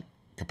 50%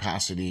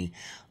 capacity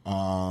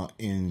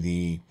in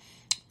the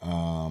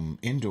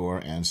indoor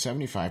and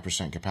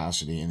 75%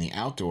 capacity in the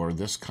outdoor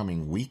this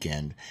coming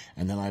weekend.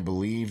 And then I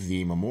believe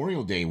the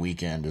Memorial Day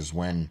weekend is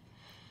when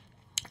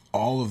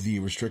all of the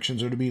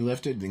restrictions are to be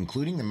lifted,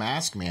 including the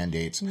mask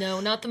mandates.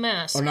 No, not the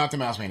mask. Or not the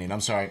mask mandate,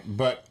 I'm sorry.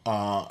 But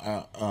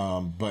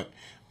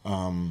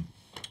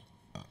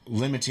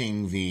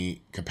limiting the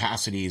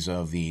capacities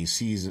of the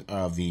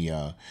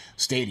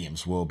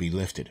stadiums will be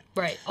lifted.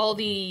 Right. All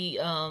the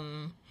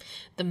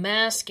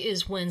mask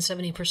is when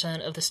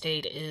 70% of the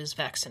state is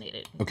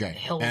vaccinated. Okay.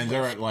 And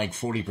they're at like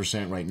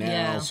 40% right now.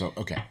 Yeah. So,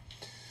 okay.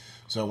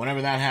 So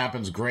whenever that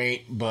happens,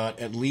 great. But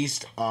at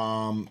least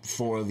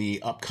for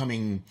the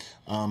upcoming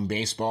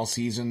baseball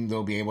season,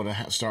 they'll be able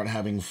to start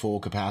having full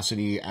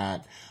capacity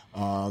at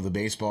the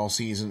baseball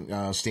season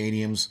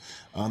stadiums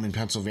in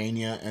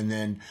Pennsylvania. And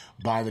then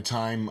by the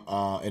time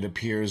it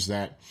appears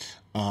that,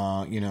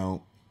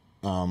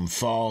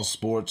 fall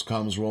sports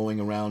comes rolling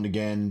around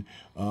again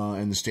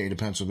in the state of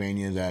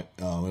Pennsylvania, that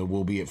it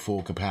will be at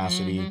full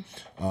capacity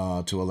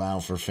to allow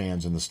for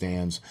fans in the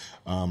stands,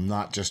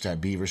 not just at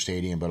Beaver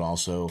Stadium, but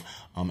also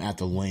at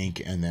the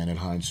Link and then at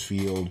Heinz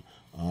Field,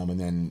 and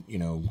then,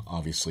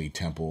 obviously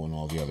Temple and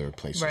all the other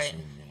places. Right.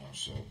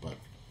 But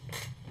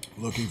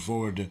looking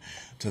forward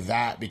to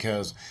that,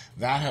 because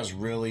that has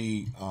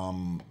really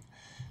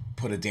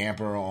put a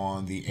damper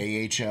on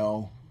the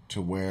AHL,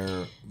 to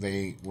where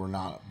they were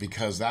not,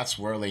 because that's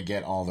where they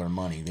get all their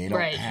money. They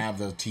don't have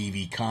the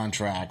TV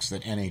contracts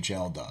that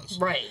NHL does.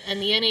 Right.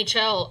 And the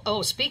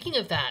NHL, speaking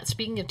of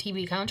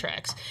TV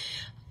contracts,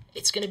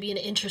 it's going to be an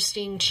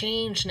interesting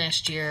change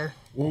next year.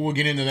 Well, we'll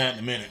get into that in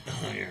a minute.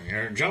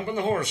 You're jumping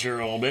the horse here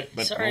a little bit.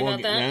 But Sorry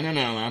about that. No,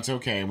 that's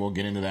okay. We'll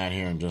get into that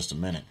here in just a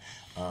minute.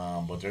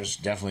 But there's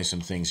definitely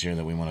some things here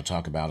that we want to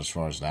talk about as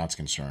far as that's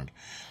concerned.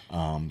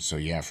 So,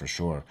 yeah, for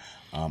sure.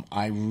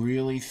 I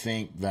really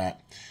think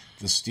that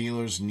the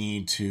Steelers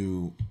need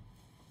to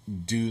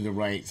do the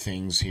right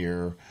things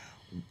here,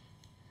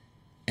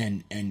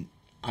 and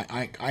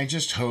I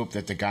just hope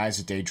that the guys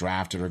that they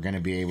drafted are going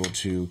to be able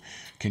to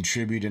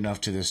contribute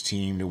enough to this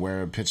team to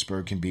where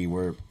Pittsburgh can be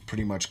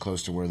pretty much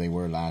close to where they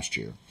were last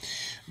year.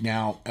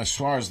 Now, as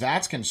far as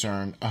that's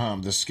concerned,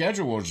 the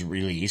schedule was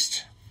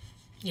released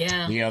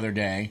the other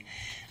day,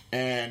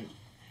 and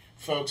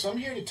folks, I'm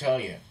here to tell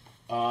you,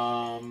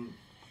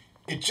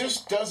 it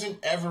just doesn't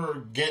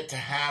ever get to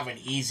have an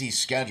easy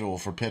schedule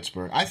for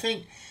Pittsburgh. I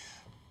think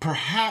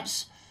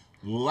perhaps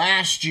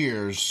last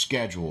year's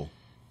schedule.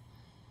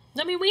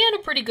 I mean, we had a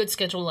pretty good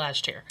schedule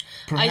last year.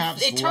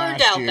 Perhaps it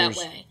turned out that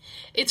way.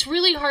 it's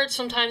really hard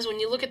sometimes when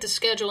you look at the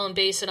schedule and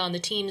base it on the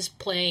teams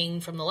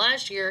playing from the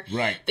last year.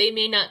 Right. They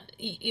may not.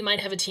 You might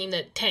have a team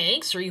that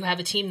tanks, or you have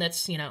a team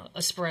that's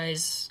a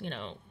surprise,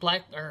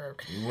 black or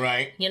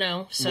right.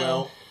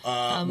 So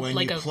when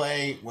like you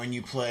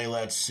play,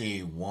 let's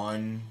see,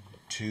 1,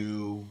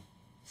 2,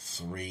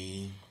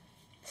 3,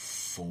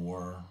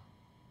 4,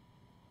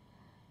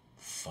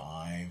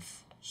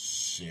 5,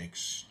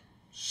 6,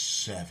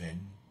 7,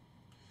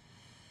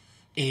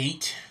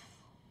 8.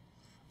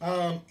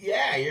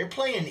 Yeah, you're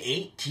playing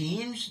 8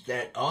 teams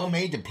that all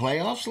made the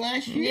playoffs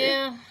last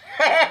year.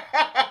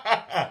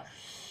 Yeah.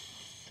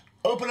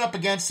 Open up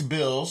against the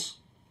Bills,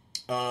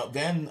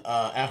 then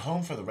at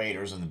home for the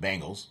Raiders and the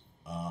Bengals,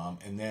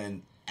 and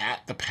then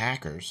at the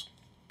Packers,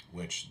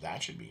 which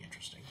that should be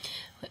interesting.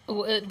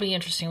 It'd be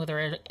interesting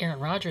whether Aaron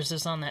Rodgers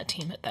is on that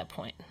team at that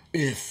point.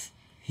 If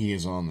he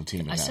is on the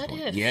team at that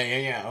point. If.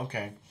 Yeah,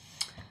 okay.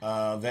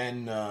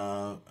 Then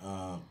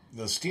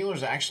the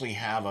Steelers actually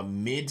have a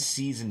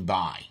mid-season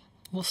bye.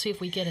 We'll see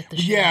if we get it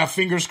this year. Yeah,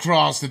 fingers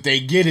crossed that they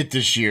get it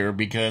this year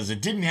because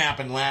it didn't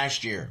happen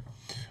last year,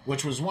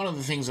 which was one of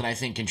the things that I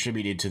think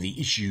contributed to the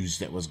issues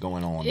that was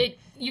going on.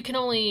 It's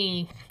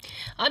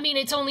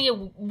only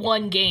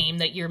one game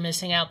that you're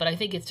missing out, but I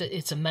think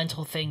it's a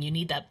mental thing. You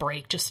need that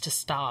break just to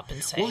stop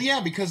and say. Well,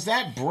 yeah, because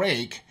that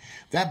break,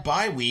 that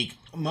bye week,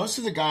 most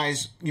of the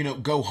guys,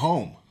 go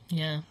home.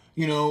 Yeah.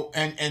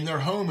 And their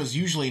home is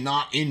usually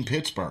not in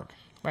Pittsburgh.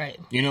 Right.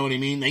 You know what I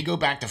mean? They go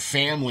back to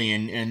family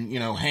and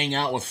hang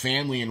out with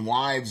family and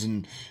wives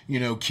and,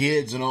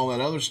 kids and all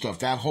that other stuff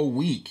that whole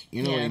week.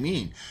 You know what I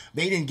mean?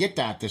 They didn't get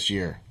that this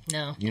year.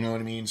 No. You know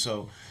what I mean?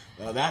 So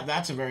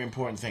that's a very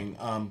important thing.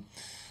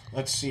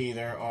 Let's see.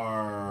 There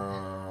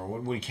are,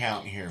 what do we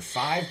count here?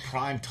 5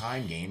 prime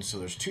time games. So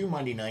there's 2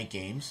 Monday night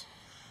games.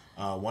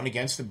 One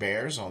against the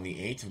Bears on the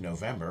 8th of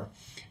November.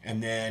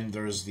 And then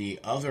there's the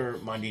other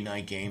Monday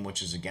night game,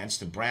 which is against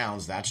the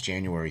Browns. That's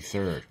January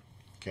 3rd.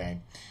 Okay.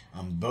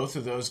 Both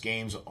of those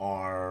games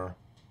are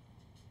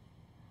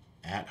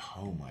at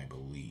home, I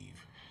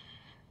believe.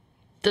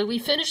 Did we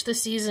finish the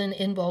season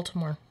in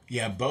Baltimore?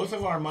 Yeah, both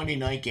of our Monday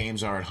night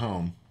games are at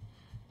home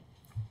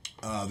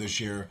this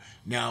year.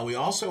 Now, we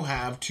also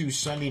have 2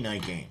 Sunday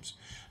night games.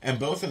 And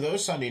both of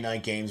those Sunday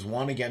night games,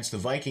 one against the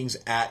Vikings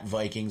at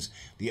Vikings,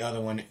 the other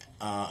one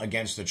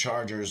against the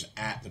Chargers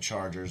at the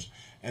Chargers.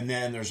 And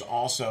then there's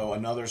also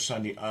another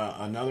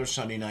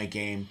Sunday night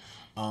game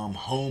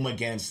home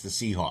against the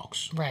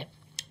Seahawks. Right.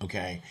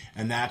 Okay,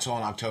 and that's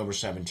on October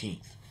 17th.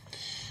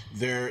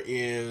 There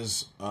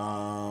is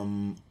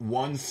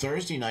one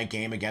Thursday night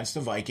game against the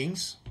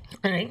Vikings.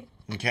 Right.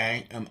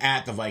 Okay,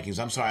 at the Vikings.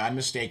 I'm sorry, I'm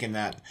mistaken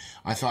that.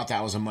 I thought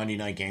that was a Monday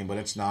night game, but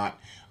it's not.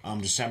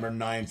 December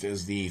 9th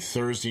is the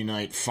Thursday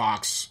night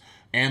Fox,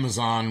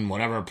 Amazon,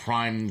 whatever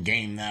prime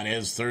game that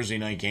is, Thursday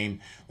night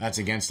game. That's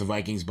against the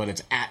Vikings, but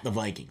it's at the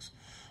Vikings.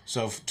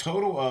 So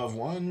total of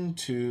 1,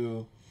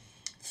 2,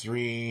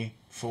 3,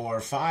 4,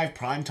 5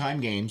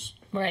 primetime games.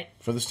 Right.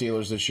 For the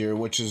Steelers this year,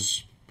 which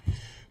is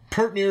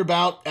pert near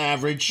about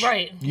average.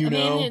 Right.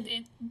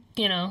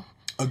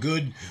 A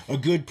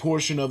good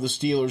portion of the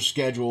Steelers'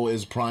 schedule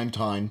is prime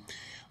time.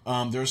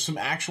 There's some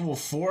actual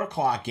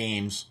 4:00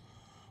 games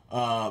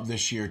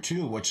this year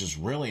too, which is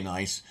really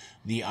nice.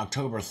 The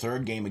October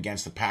 3rd game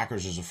against the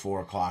Packers is a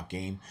 4:00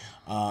 game,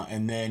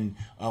 and then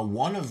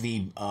one of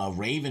the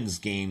Ravens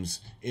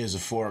games is a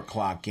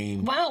 4:00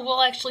 game. Wow,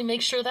 we'll actually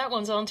make sure that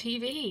one's on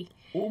TV.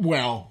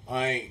 Well,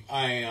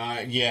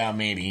 yeah,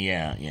 maybe,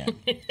 yeah.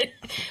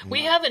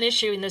 We have an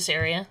issue in this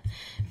area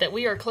that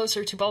we are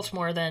closer to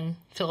Baltimore than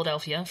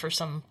Philadelphia for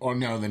some... Or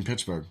no, than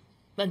Pittsburgh.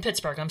 Than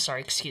Pittsburgh, I'm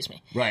sorry, excuse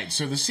me. Right,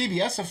 so the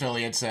CBS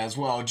affiliate says,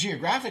 well,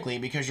 geographically,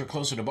 because you're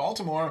closer to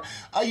Baltimore,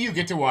 you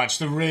get to watch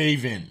the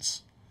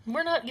Ravens.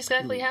 We're not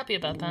exactly happy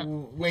about that.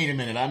 Wait a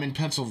minute, I'm in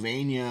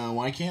Pennsylvania.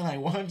 Why can't I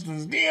watch the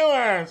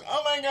Steelers?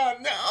 Oh my God,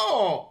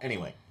 no!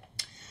 Anyway.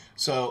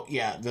 So,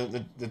 yeah,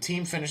 the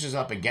team finishes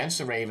up against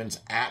the Ravens,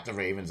 at the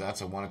Ravens.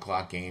 That's a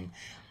 1:00 game.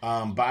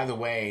 By the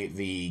way,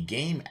 the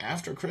game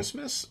after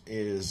Christmas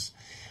is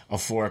a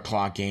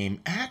 4:00 game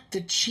at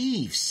the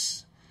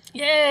Chiefs.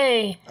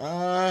 Yay!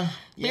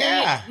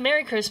 Yeah.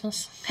 Merry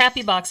Christmas.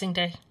 Happy Boxing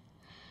Day.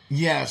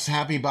 Yes,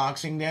 happy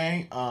Boxing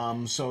Day.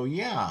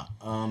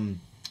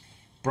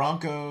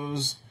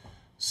 Broncos,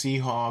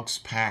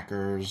 Seahawks,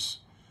 Packers,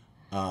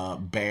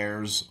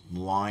 Bears,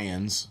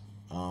 Lions.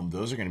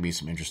 Those are going to be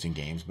some interesting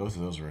games. Both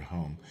of those are at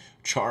home.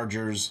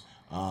 Chargers,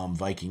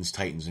 Vikings,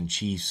 Titans, and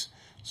Chiefs.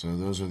 So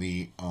those are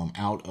the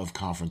out of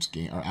conference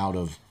game or out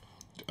of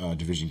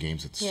division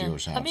games that the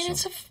Steelers have.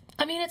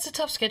 It's a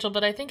tough schedule,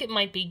 but I think it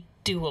might be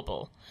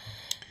doable.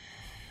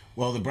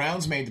 Well, the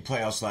Browns made the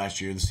playoffs last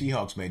year. The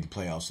Seahawks made the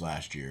playoffs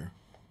last year.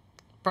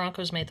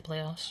 Broncos made the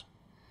playoffs.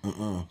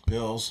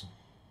 Bills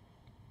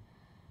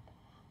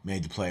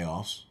made the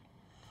playoffs.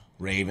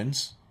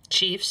 Ravens.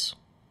 Chiefs,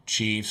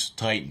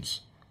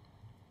 Titans.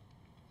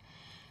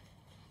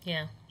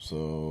 Yeah.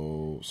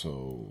 So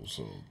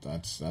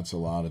that's a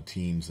lot of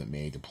teams that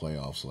made the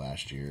playoffs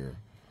last year.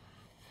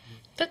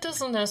 That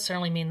doesn't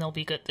necessarily mean they'll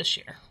be good this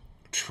year.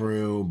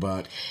 True,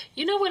 but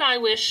You know what I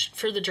wish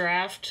for the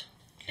draft?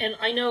 And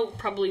I know it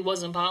probably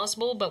wasn't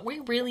possible, but we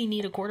really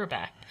need a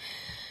quarterback.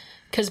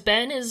 Because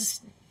Ben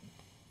is...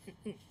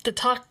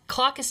 The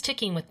clock is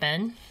ticking with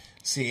Ben.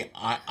 see,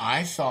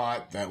 I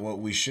thought that what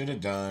we should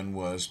have done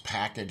was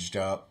packaged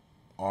up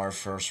our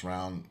first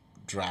round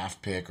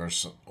draft pick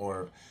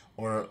or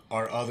our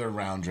other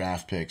round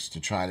draft picks to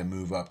try to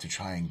move up to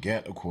try and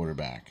get a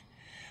quarterback.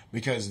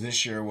 Because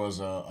this year was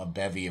a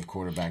bevy of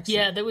quarterbacks.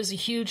 Yeah, there was a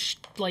huge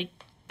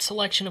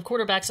selection of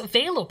quarterbacks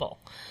available.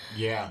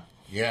 Yeah.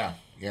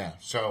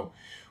 So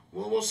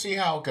we'll see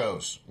how it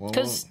goes.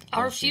 Because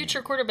we'll our see.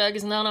 future quarterback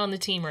is not on the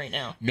team right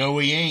now. No,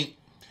 he ain't.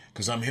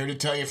 Because I'm here to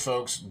tell you,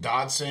 folks,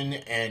 Dodson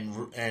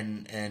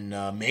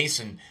and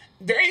Mason,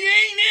 they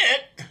ain't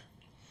it.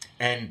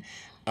 And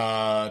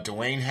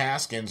Dwayne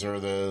Haskins, or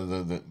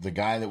the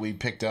guy that we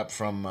picked up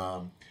from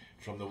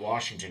the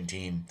Washington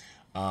team,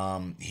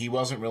 he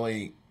wasn't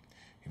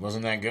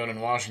that good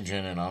in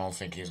Washington, and I don't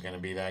think he's going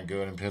to be that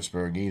good in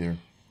Pittsburgh either.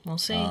 We'll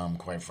see.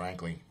 Quite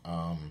frankly,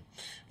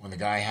 when the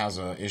guy has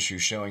a issue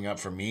showing up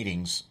for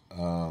meetings,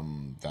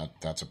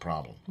 that's a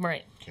problem.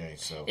 Right. Okay,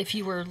 so If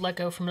you were let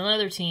go from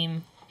another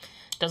team,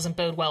 doesn't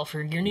bode well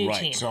for your new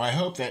team. So I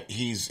hope that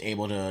he's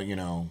able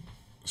to,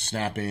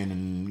 snap in,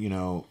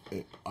 and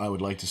I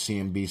would like to see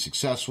him be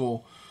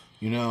successful,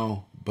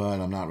 but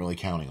I'm not really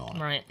counting on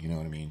it. Right. You know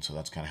what I mean? So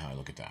that's kind of how I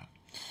look at that.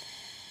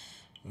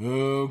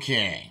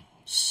 Okay,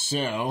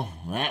 so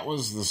that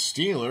was the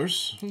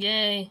Steelers.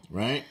 Yay.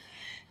 Right?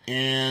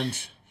 And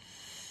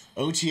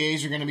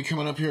OTAs are going to be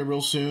coming up here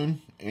real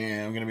soon,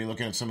 and I'm going to be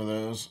looking at some of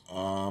those.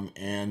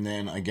 And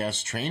then I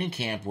guess training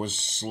camp was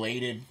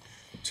slated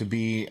to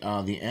be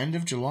the end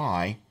of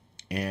July,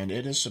 and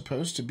it is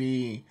supposed to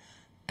be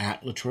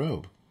at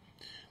Latrobe.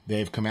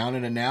 They've come out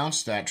and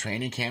announced that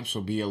training camps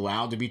will be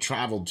allowed to be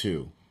traveled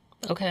to.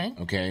 Okay.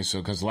 Okay, so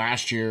because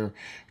last year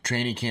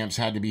training camps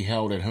had to be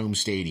held at home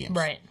stadiums.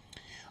 Right.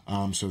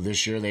 So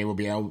this year they will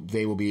be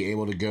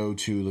able to go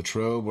to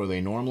Latrobe, where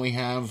they normally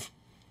have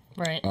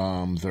Right.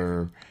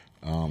 their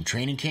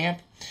training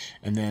camp,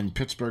 and then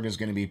Pittsburgh is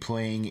going to be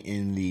playing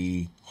in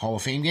the Hall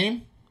of Fame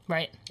game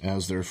Right.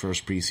 as their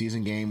first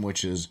preseason game,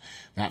 which is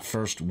that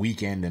first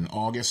weekend in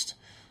August.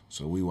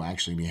 So we will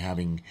actually be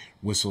having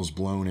whistles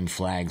blown and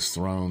flags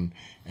thrown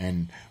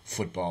and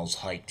footballs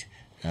hiked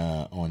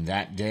on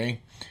that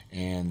day.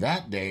 And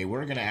that day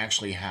we're going to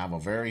actually have a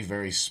very,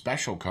 very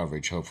special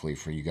coverage, hopefully,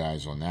 for you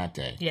guys on that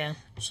day. Yeah.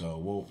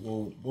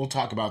 So we'll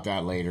talk about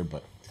that later,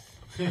 but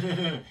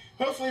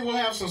hopefully we'll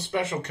have some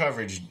special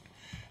coverage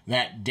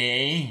that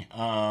day.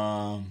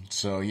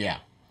 So yeah.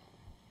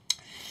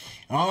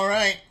 All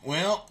right.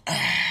 Well,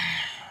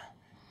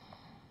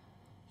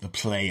 the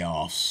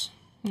playoffs.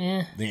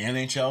 Yeah. The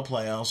NHL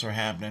playoffs are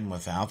happening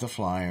without the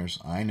Flyers.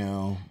 I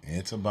know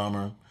it's a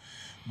bummer,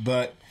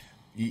 but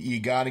you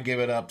got to give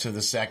it up to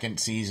the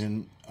second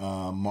season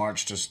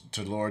march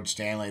to Lord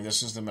Stanley.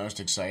 This is the most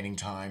exciting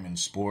time in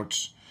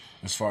sports,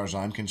 as far as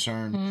I'm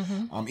concerned.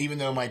 Mm-hmm. Even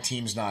though my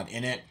team's not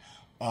in it,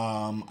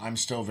 I'm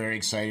still very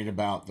excited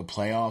about the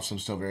playoffs. I'm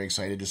still very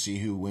excited to see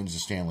who wins the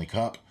Stanley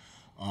Cup,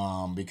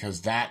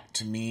 because that,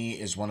 to me,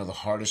 is one of the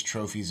hardest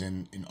trophies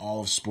in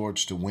all of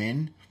sports to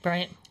win.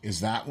 Right. Is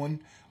that one.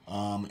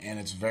 And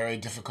it's very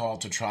difficult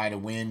to try to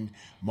win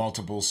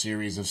multiple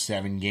series of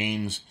 7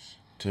 games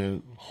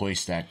to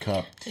hoist that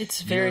cup.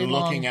 It's very You're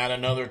looking long. at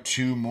another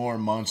 2 more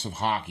months of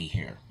hockey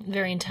here.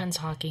 Very intense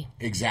hockey.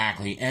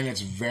 Exactly. And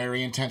it's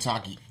very intense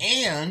hockey.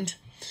 And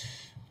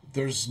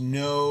there's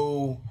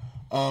no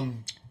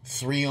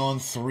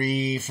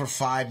 3-on-3 for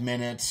 5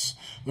 minutes.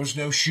 There's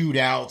no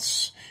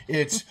shootouts.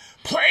 It's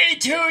play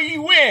till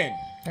you win.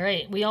 All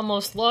right. We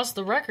almost lost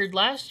the record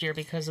last year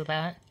because of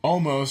that.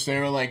 Almost. They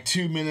were like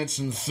 2 minutes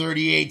and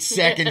 38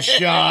 seconds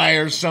shy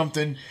or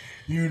something,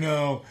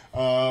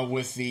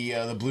 with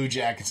the Blue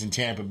Jackets in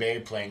Tampa Bay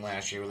playing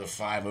last year with a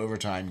 5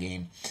 overtime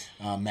game,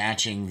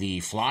 matching the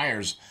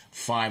Flyers'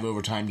 5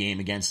 overtime game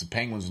against the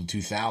Penguins in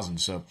 2000.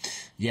 So,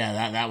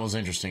 yeah, that was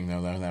interesting,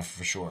 though, that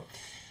for sure.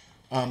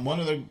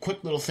 One other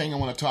quick little thing I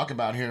want to talk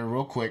about here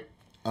real quick.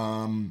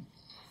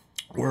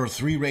 We're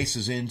 3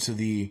 races into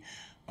the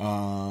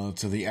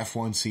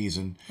F1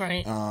 season.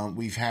 Right.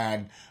 We've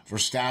had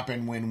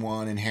Verstappen win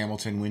 1 and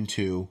Hamilton win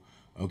 2.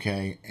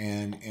 Okay,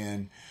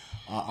 and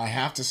I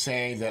have to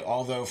say that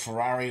although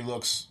Ferrari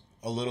looks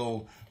a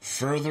little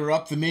further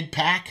up the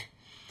mid-pack,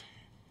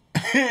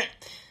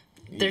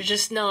 they're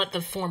just not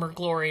the former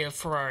glory of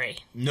Ferrari.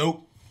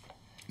 Nope.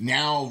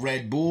 Now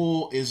Red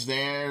Bull is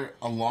there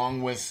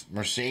along with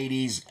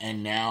Mercedes,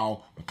 and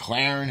now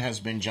McLaren has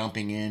been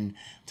jumping in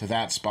to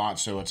that spot.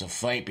 So it's a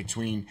fight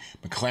between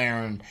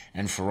McLaren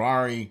and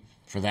Ferrari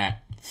for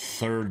that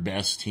third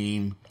best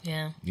team.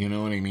 Yeah. You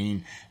know what I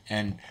mean?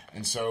 And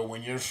so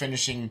when you're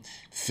finishing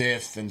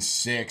 5th and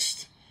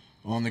 6th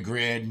on the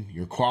grid,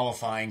 you're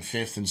qualifying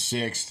 5th and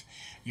 6th.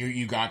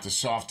 You got the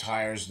soft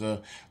tires,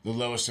 the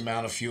lowest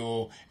amount of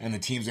fuel, and the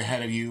teams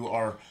ahead of you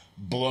are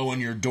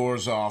blowing your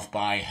doors off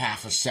by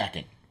half a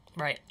second.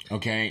 Right.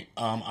 Okay?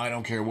 I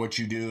don't care what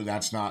you do.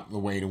 That's not the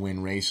way to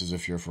win races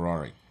if you're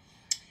Ferrari.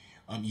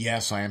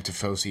 Yes, I am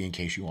Tifosi, in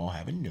case you all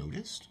haven't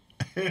noticed.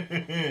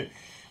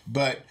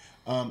 But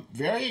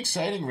very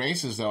exciting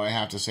races, though, I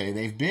have to say.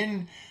 They've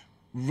been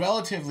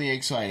relatively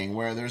exciting,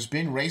 where there's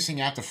been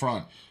racing at the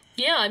front.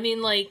 Yeah, I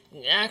mean, like,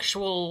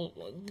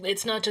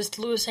 it's not just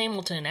Lewis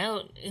Hamilton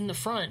out in the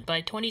front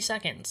by 20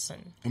 seconds.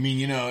 And I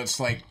mean, it's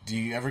like, do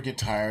you ever get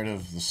tired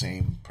of the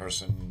same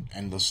person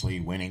endlessly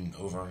winning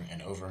over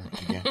and over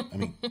again? I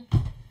mean,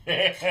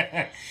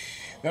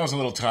 that was a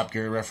little Top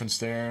Gear reference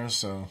there,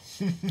 so.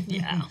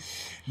 Yeah.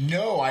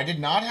 No, I did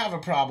not have a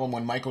problem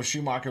when Michael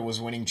Schumacher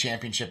was winning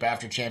championship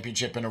after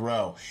championship in a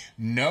row.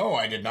 No,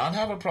 I did not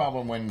have a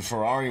problem when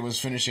Ferrari was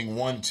finishing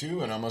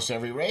 1-2 in almost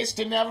every race.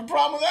 Didn't have a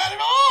problem with that at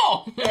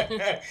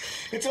all.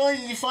 It's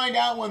only you find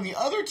out when the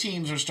other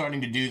teams are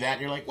starting to do that,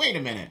 and you're like, wait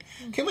a minute,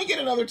 can we get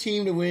another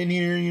team to win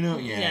here?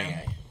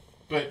 Yeah.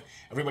 But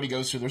everybody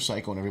goes through their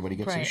cycle, and everybody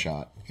gets their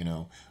shot.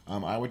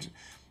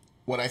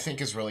 What I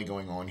think is really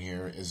going on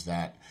here is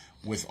that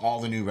with all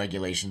the new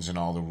regulations and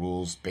all the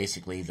rules,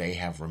 basically they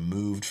have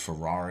removed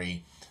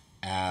Ferrari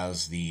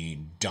as the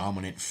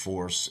dominant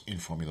force in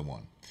Formula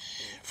One.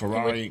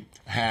 Ferrari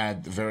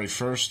had the very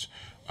first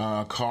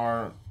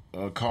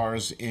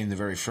cars in the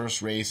very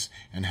first race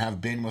and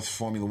have been with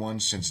Formula One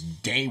since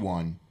day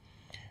one.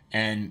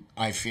 And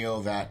I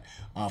feel that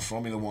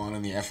Formula One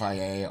and the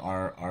FIA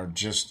are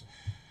just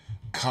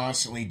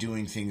constantly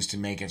doing things to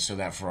make it so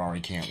that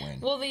Ferrari can't win.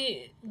 Well,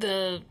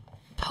 the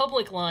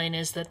public line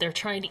is that they're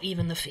trying to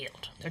even the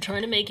field. They're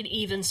trying to make it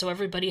even so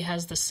everybody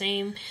has the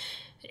same.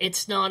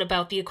 It's not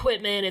about the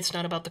equipment. It's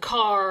not about the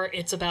car.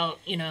 It's about,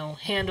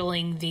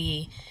 handling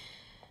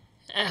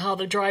how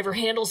the driver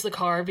handles the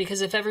car, because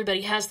if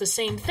everybody has the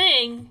same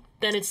thing,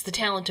 then it's the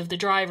talent of the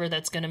driver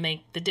that's going to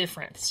make the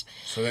difference.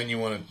 So then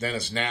then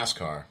it's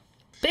NASCAR.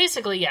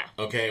 Basically, yeah.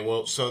 Okay,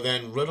 well, so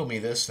then riddle me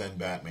this then,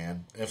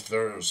 Batman. If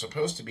they're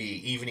supposed to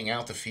be evening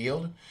out the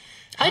field...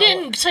 I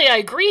didn't say I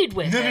agreed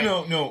with it.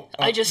 No.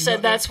 I just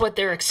said that's what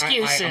their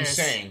excuse is. I'm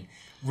saying,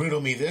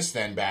 riddle me this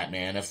then,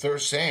 Batman. If they're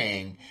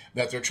saying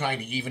that they're trying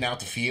to even out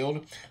the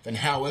field, then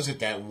how is it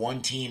that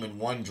one team and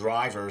one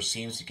driver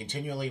seems to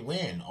continually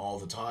win all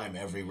the time,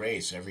 every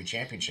race, every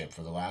championship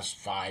for the last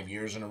 5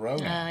 years in a row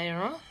now? I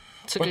don't know.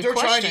 It's a but good they're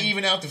question. trying to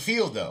even out the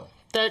field, though.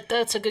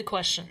 That's a good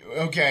question.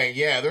 Okay,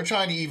 yeah, they're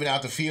trying to even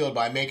out the field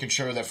by making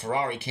sure that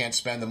Ferrari can't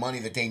spend the money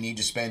that they need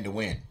to spend to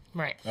win.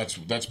 Right.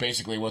 That's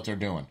basically what they're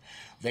doing.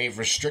 They've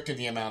restricted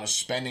the amount of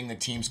spending the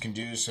teams can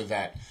do so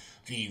that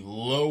the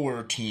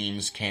lower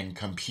teams can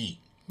compete.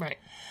 Right.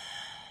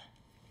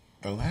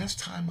 The last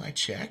time I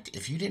checked,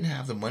 if you didn't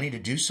have the money to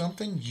do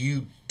something,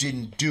 you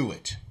didn't do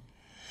it.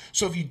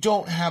 So if you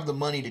don't have the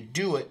money to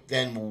do it,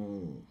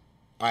 then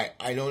I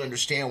don't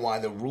understand why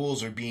the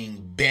rules are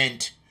being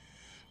bent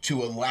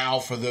to allow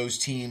for those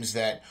teams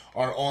that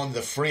are on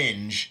the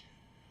fringe,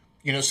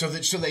 so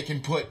they can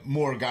put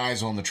more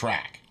guys on the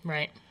track.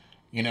 Right.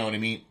 You know what I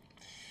mean?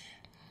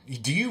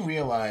 Do you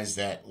realize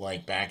that,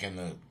 like, back in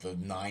the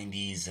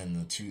 90s and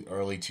the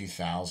early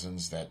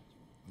 2000s, that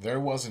there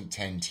wasn't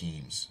 10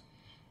 teams?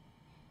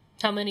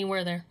 How many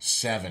were there?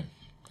 7.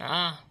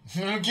 Ah.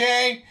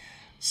 Okay?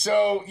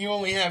 So you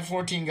only had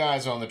 14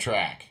 guys on the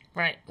track.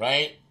 Right.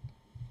 Right?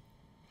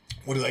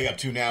 What are they up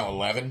to now,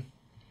 11?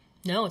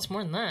 No, it's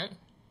more than that.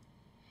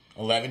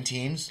 11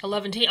 teams?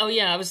 11 teams. Oh,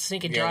 yeah, I was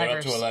thinking drivers.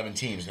 drivers. They're up to 11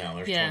 teams now.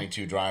 There's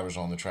 22 drivers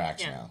on the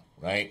tracks now,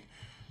 right?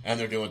 And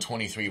they're doing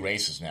 23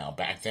 races now.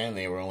 Back then,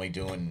 they were only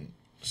doing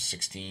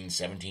 16,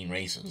 17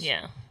 races.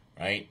 Yeah.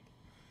 Right?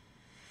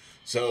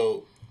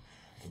 So,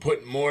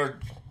 putting more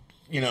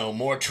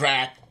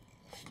track,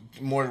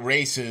 more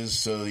races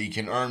so you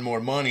can earn more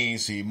money,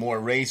 see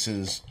more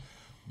races,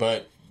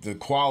 but the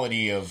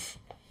quality of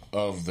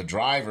the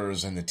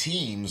drivers and the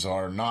teams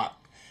are not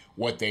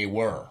what they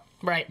were.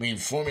 Right. I mean,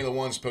 Formula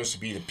One's supposed to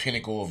be the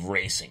pinnacle of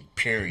racing,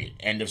 period.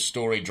 End of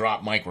story,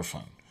 drop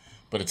microphone.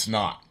 But it's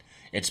not.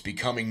 It's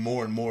becoming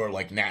more and more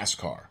like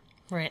NASCAR.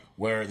 Right.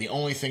 Where the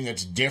only thing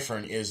that's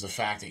different is the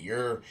fact that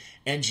you're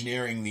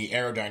engineering the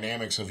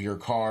aerodynamics of your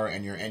car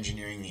and you're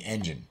engineering the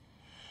engine.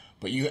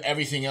 But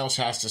everything else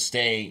has to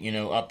stay,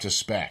 up to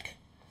spec.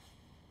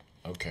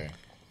 Okay.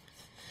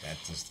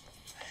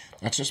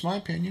 That's just my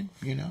opinion,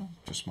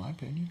 just my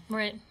opinion.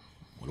 Right.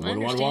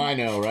 What do I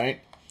know,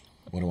 right?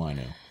 What do I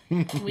know?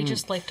 We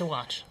just like to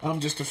watch. I'm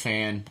just a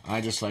fan.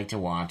 I just like to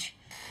watch.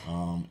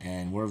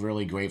 And we're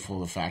really grateful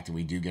for the fact that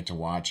we do get to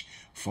watch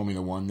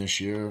Formula One this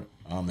year.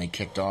 They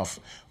kicked off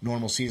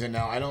normal season.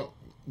 Now,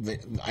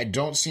 I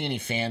don't see any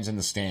fans in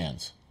the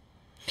stands.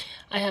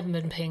 I haven't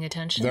been paying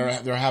attention.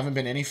 There haven't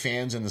been any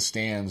fans in the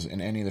stands in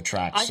any of the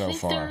tracks so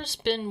far. I think there's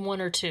been 1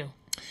 or 2.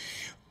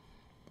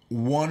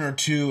 1 or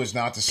 2 is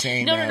not the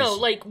same as... No,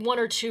 like 1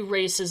 or 2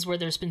 races where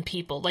there's been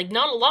people. Like,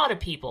 not a lot of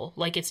people.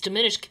 Like, it's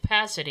diminished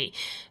capacity.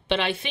 But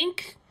I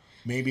think...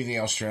 Maybe the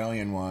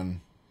Australian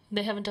one.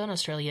 They haven't done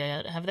Australia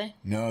yet, have they?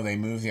 No, they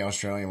moved the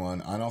Australian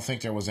one. I don't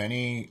think there was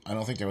any...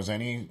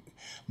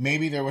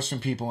 Maybe there was some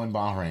people in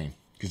Bahrain,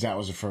 because that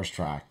was the first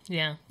track.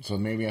 Yeah. So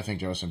maybe I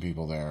think there were some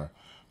people there.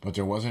 But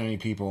there wasn't any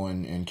people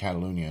in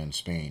Catalonia in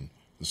Spain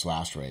this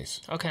last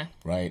race, Okay.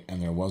 right?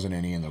 And there wasn't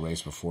any in the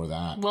race before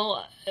that.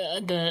 Well,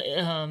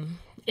 the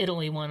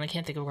Italy one, I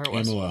can't think of where it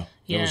was. Imola,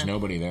 there was Yeah.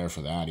 nobody there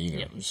for that either.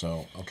 Yep.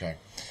 So, okay.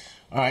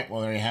 All right,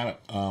 well, there you have it.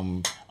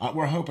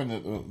 We're hoping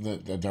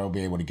that they'll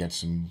be able to get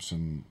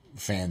some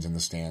fans in the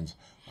stands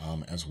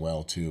as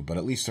well, too. But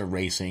at least they're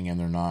racing, and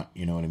they're not,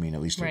 you know what I mean?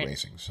 At least they're Right.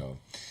 racing. So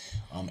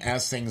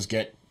as things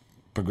get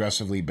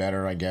progressively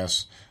better, I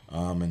guess,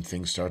 and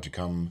things start to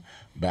come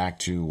back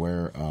to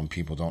where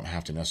people don't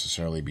have to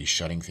necessarily be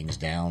shutting things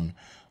down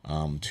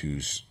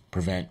to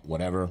prevent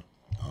whatever.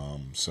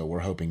 So we're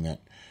hoping that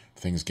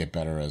things get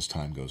better as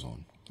time goes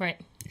on. Right.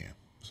 Yeah.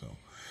 So,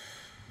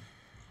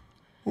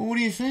 well, what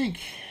do you think?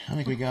 I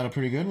think we got a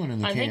pretty good one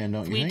in the I think can,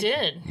 don't you we think?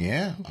 did.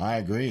 Yeah, I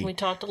agree. We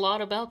talked a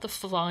lot about the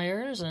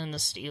Flyers and the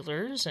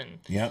Steelers, and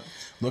Yep.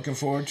 Looking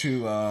forward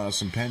to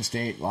some Penn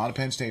State. A lot of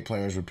Penn State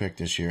players were picked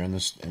this year in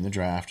the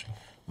draft.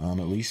 At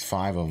least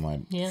 5 of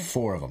them. Yeah.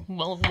 4 of them.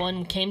 well,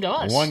 one came to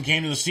us. One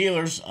came to the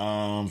Steelers.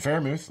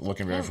 Fairmouth.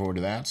 Looking very forward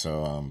to that.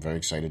 So I'm very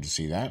excited to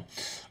see that.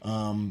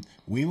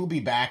 We will be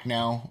back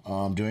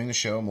now doing the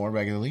show more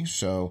regularly.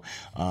 So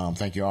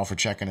thank you all for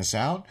checking us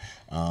out.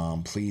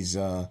 Please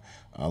let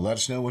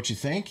us know what you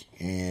think,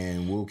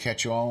 and we'll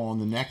catch you all on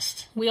the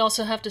next. We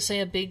also have to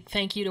say a big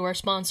thank you to our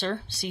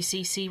sponsor,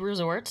 CCC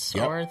Resorts,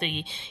 Yep. or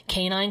the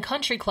Canine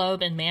Country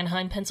Club in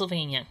Manheim,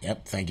 Pennsylvania.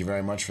 Yep. Thank you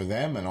very much for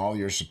them and all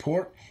your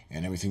support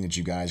and everything that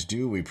you guys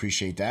do. We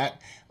appreciate that.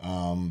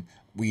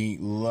 We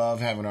love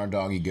having our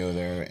doggy go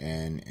there,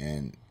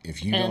 and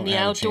if you don't And the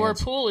have a outdoor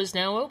chance, pool is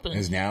now open.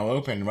 is now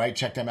open, right?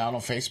 Check them out on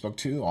Facebook,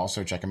 too.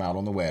 Also, check them out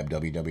on the web,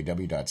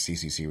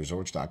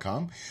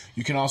 www.cccresorts.com.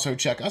 You can also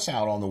check us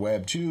out on the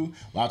web, too.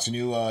 Lots of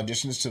new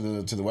additions to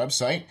the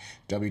website,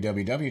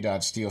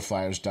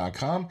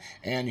 www.steelflyers.com.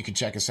 And you can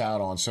check us out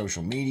on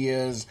social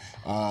medias,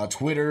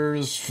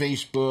 Twitters,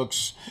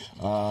 Facebooks,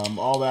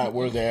 all that.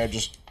 We're there.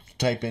 Just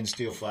type in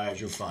Steel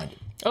Flyers. You'll find it.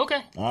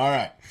 Okay. All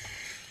right.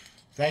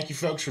 Thank you,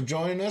 folks, for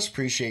joining us.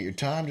 Appreciate your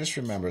time. Just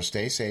remember,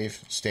 stay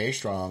safe, stay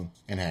strong,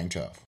 and hang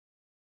tough.